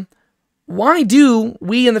ask him, "Why do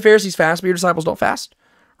we and the Pharisees fast, but your disciples don't fast?"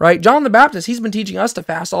 Right? John the Baptist, he's been teaching us to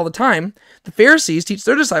fast all the time. The Pharisees teach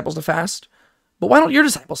their disciples to fast, but why don't your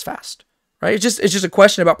disciples fast? Right? It's just a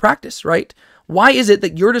question about practice, right? Why is it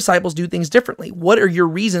that your disciples do things differently? What are your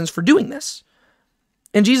reasons for doing this?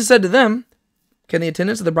 And Jesus said to them, "Can the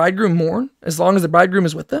attendants of the bridegroom mourn as long as the bridegroom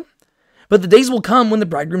is with them? But the days will come when the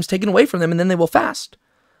bridegroom is taken away from them, and then they will fast."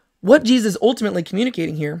 What Jesus is ultimately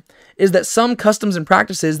communicating here is that some customs and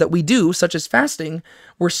practices that we do, such as fasting,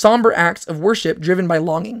 were somber acts of worship driven by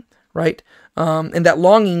longing, right? And that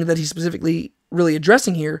longing that he's specifically really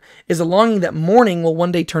addressing here is a longing that mourning will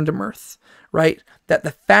one day turn to mirth, right? That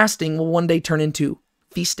the fasting will one day turn into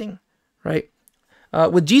feasting, right?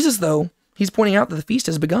 With Jesus, though, he's pointing out that the feast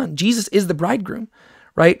has begun. Jesus is the bridegroom,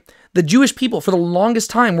 right? The Jewish people, for the longest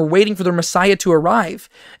time, were waiting for their Messiah to arrive.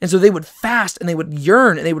 And so they would fast and they would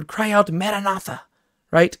yearn and they would cry out, "Maranatha,"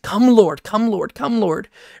 right? "Come, Lord, come, Lord, come, Lord,"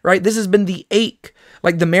 right? This has been the ache,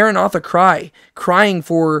 like the Maranatha cry, crying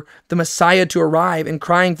for the Messiah to arrive and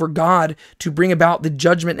crying for God to bring about the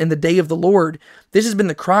judgment and the day of the Lord. This has been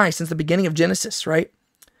the cry since the beginning of Genesis, right?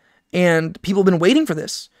 And people have been waiting for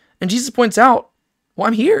this. And Jesus points out, well,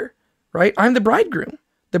 I'm here, right? I'm the bridegroom.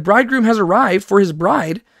 The bridegroom has arrived for his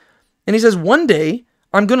bride. And he says, one day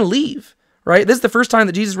I'm going to leave, right? This is the first time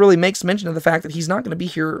that Jesus really makes mention of the fact that he's not going to be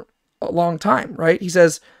here a long time, right? He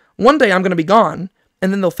says, one day I'm going to be gone,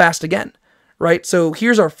 and then they'll fast again, right? So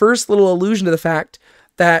here's our first little allusion to the fact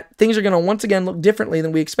that things are going to once again look differently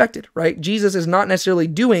than we expected, right? Jesus is not necessarily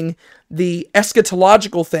doing the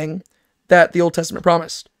eschatological thing that the Old Testament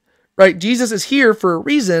promised, right? Jesus is here for a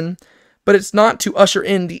reason, but it's not to usher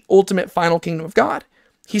in the ultimate final kingdom of God.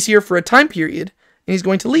 He's here for a time period, and he's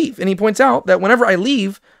going to leave. And he points out that whenever I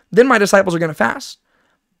leave, then my disciples are going to fast.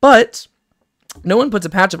 But no one puts a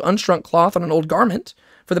patch of unshrunk cloth on an old garment,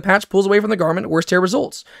 for the patch pulls away from the garment, worse tear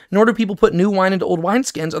results. Nor do people put new wine into old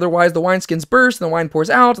wineskins, otherwise the wineskins burst, and the wine pours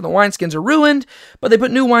out, and the wineskins are ruined. But they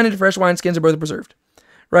put new wine into fresh wineskins, and both are preserved.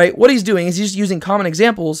 Right? What he's doing is he's just using common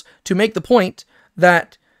examples to make the point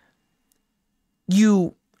that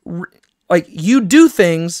you do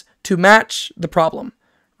things to match the problem,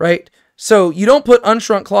 right? So you don't put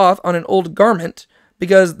unshrunk cloth on an old garment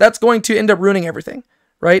because that's going to end up ruining everything,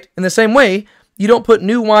 right? In the same way, you don't put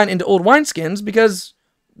new wine into old wineskins because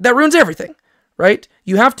that ruins everything, right?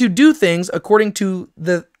 You have to do things according to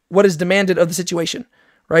what is demanded of the situation,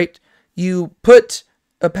 right? You put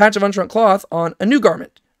a patch of unshrunk cloth on a new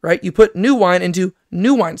garment, right? You put new wine into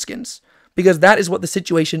new wineskins because that is what the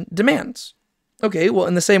situation demands. Okay, well,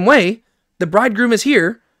 in the same way, the bridegroom is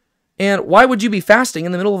here, and why would you be fasting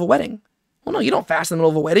in the middle of a wedding? Well, no, you don't fast in the middle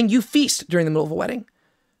of a wedding. You feast during the middle of a wedding.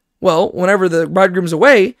 Well, whenever the bridegroom's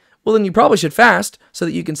away, well, then you probably should fast so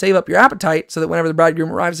that you can save up your appetite so that whenever the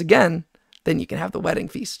bridegroom arrives again, then you can have the wedding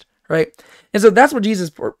feast, right? And so that's what Jesus is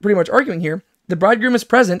pretty much arguing here. The bridegroom is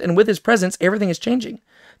present, and with his presence, everything is changing.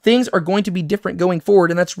 Things are going to be different going forward,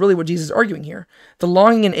 and that's really what Jesus is arguing here. The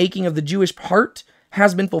longing and aching of the Jewish heart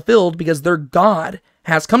has been fulfilled because their God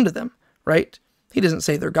has come to them, right? He doesn't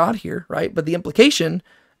say they're God here, right? But the implication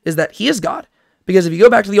is that he is God. Because if you go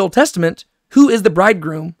back to the Old Testament, who is the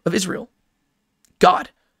bridegroom of Israel? God.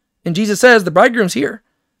 And Jesus says the bridegroom's here,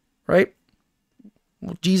 right?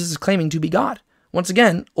 Well, Jesus is claiming to be God. Once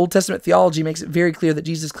again, Old Testament theology makes it very clear that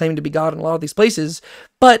Jesus is claiming to be God in a lot of these places,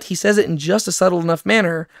 but he says it in just a subtle enough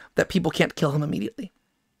manner that people can't kill him immediately.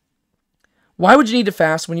 Why would you need to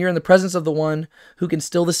fast when you're in the presence of the one who can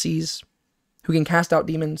still the seas, who can cast out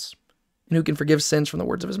demons, and who can forgive sins from the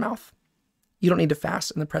words of his mouth? You don't need to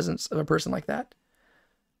fast in the presence of a person like that.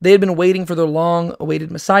 They had been waiting for their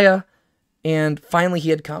long-awaited Messiah, and finally he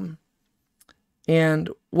had come. And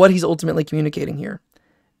what he's ultimately communicating here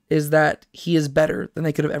is that he is better than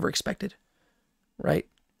they could have ever expected, right?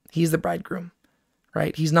 He's the bridegroom,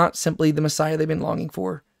 right? He's not simply the Messiah they've been longing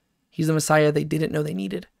for. He's the Messiah they didn't know they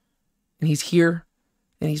needed. And he's here,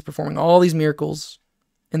 and he's performing all these miracles.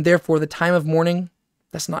 And therefore, the time of mourning,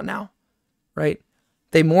 that's not now, right?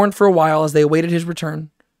 They mourned for a while as they awaited his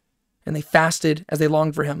return, and they fasted as they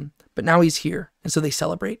longed for him. But now he's here, and so they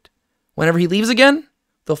celebrate. Whenever he leaves again,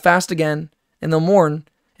 they'll fast again, and they'll mourn,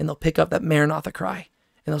 and they'll pick up that Maranatha cry,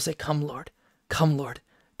 and they'll say, "Come, Lord. Come, Lord.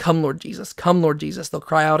 Come, Lord Jesus. Come, Lord Jesus." They'll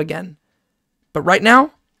cry out again. But right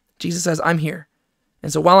now, Jesus says, "I'm here."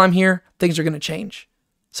 And so while I'm here, things are going to change.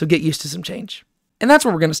 So get used to some change. And that's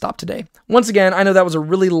where we're going to stop today. Once again, I know that was a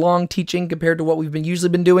really long teaching compared to what we've usually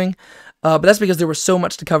been doing, but that's because there was so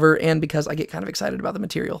much to cover and because I get kind of excited about the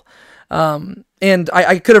material. And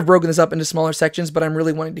I could have broken this up into smaller sections, but I'm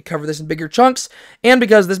really wanting to cover this in bigger chunks, and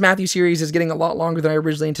because this Matthew series is getting a lot longer than I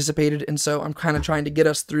originally anticipated, and so I'm kind of trying to get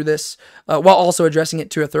us through this while also addressing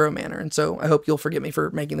it to a thorough manner. And so I hope you'll forgive me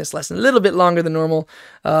for making this lesson a little bit longer than normal,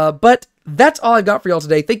 but that's all I've got for y'all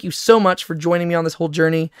today. Thank you so much for joining me on this whole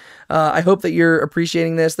journey. I hope that you're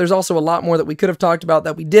appreciating this. There's also a lot more that we could have talked about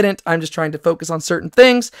that we didn't. I'm just trying to focus on certain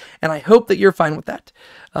things, and I hope that you're fine with that.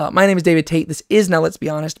 My name is David Tate. This is Now Let's Be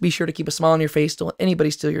Honest. Be sure to keep a smile on your face. Don't let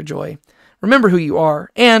anybody steal your joy. Remember who you are,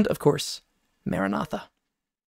 and, of course, Maranatha.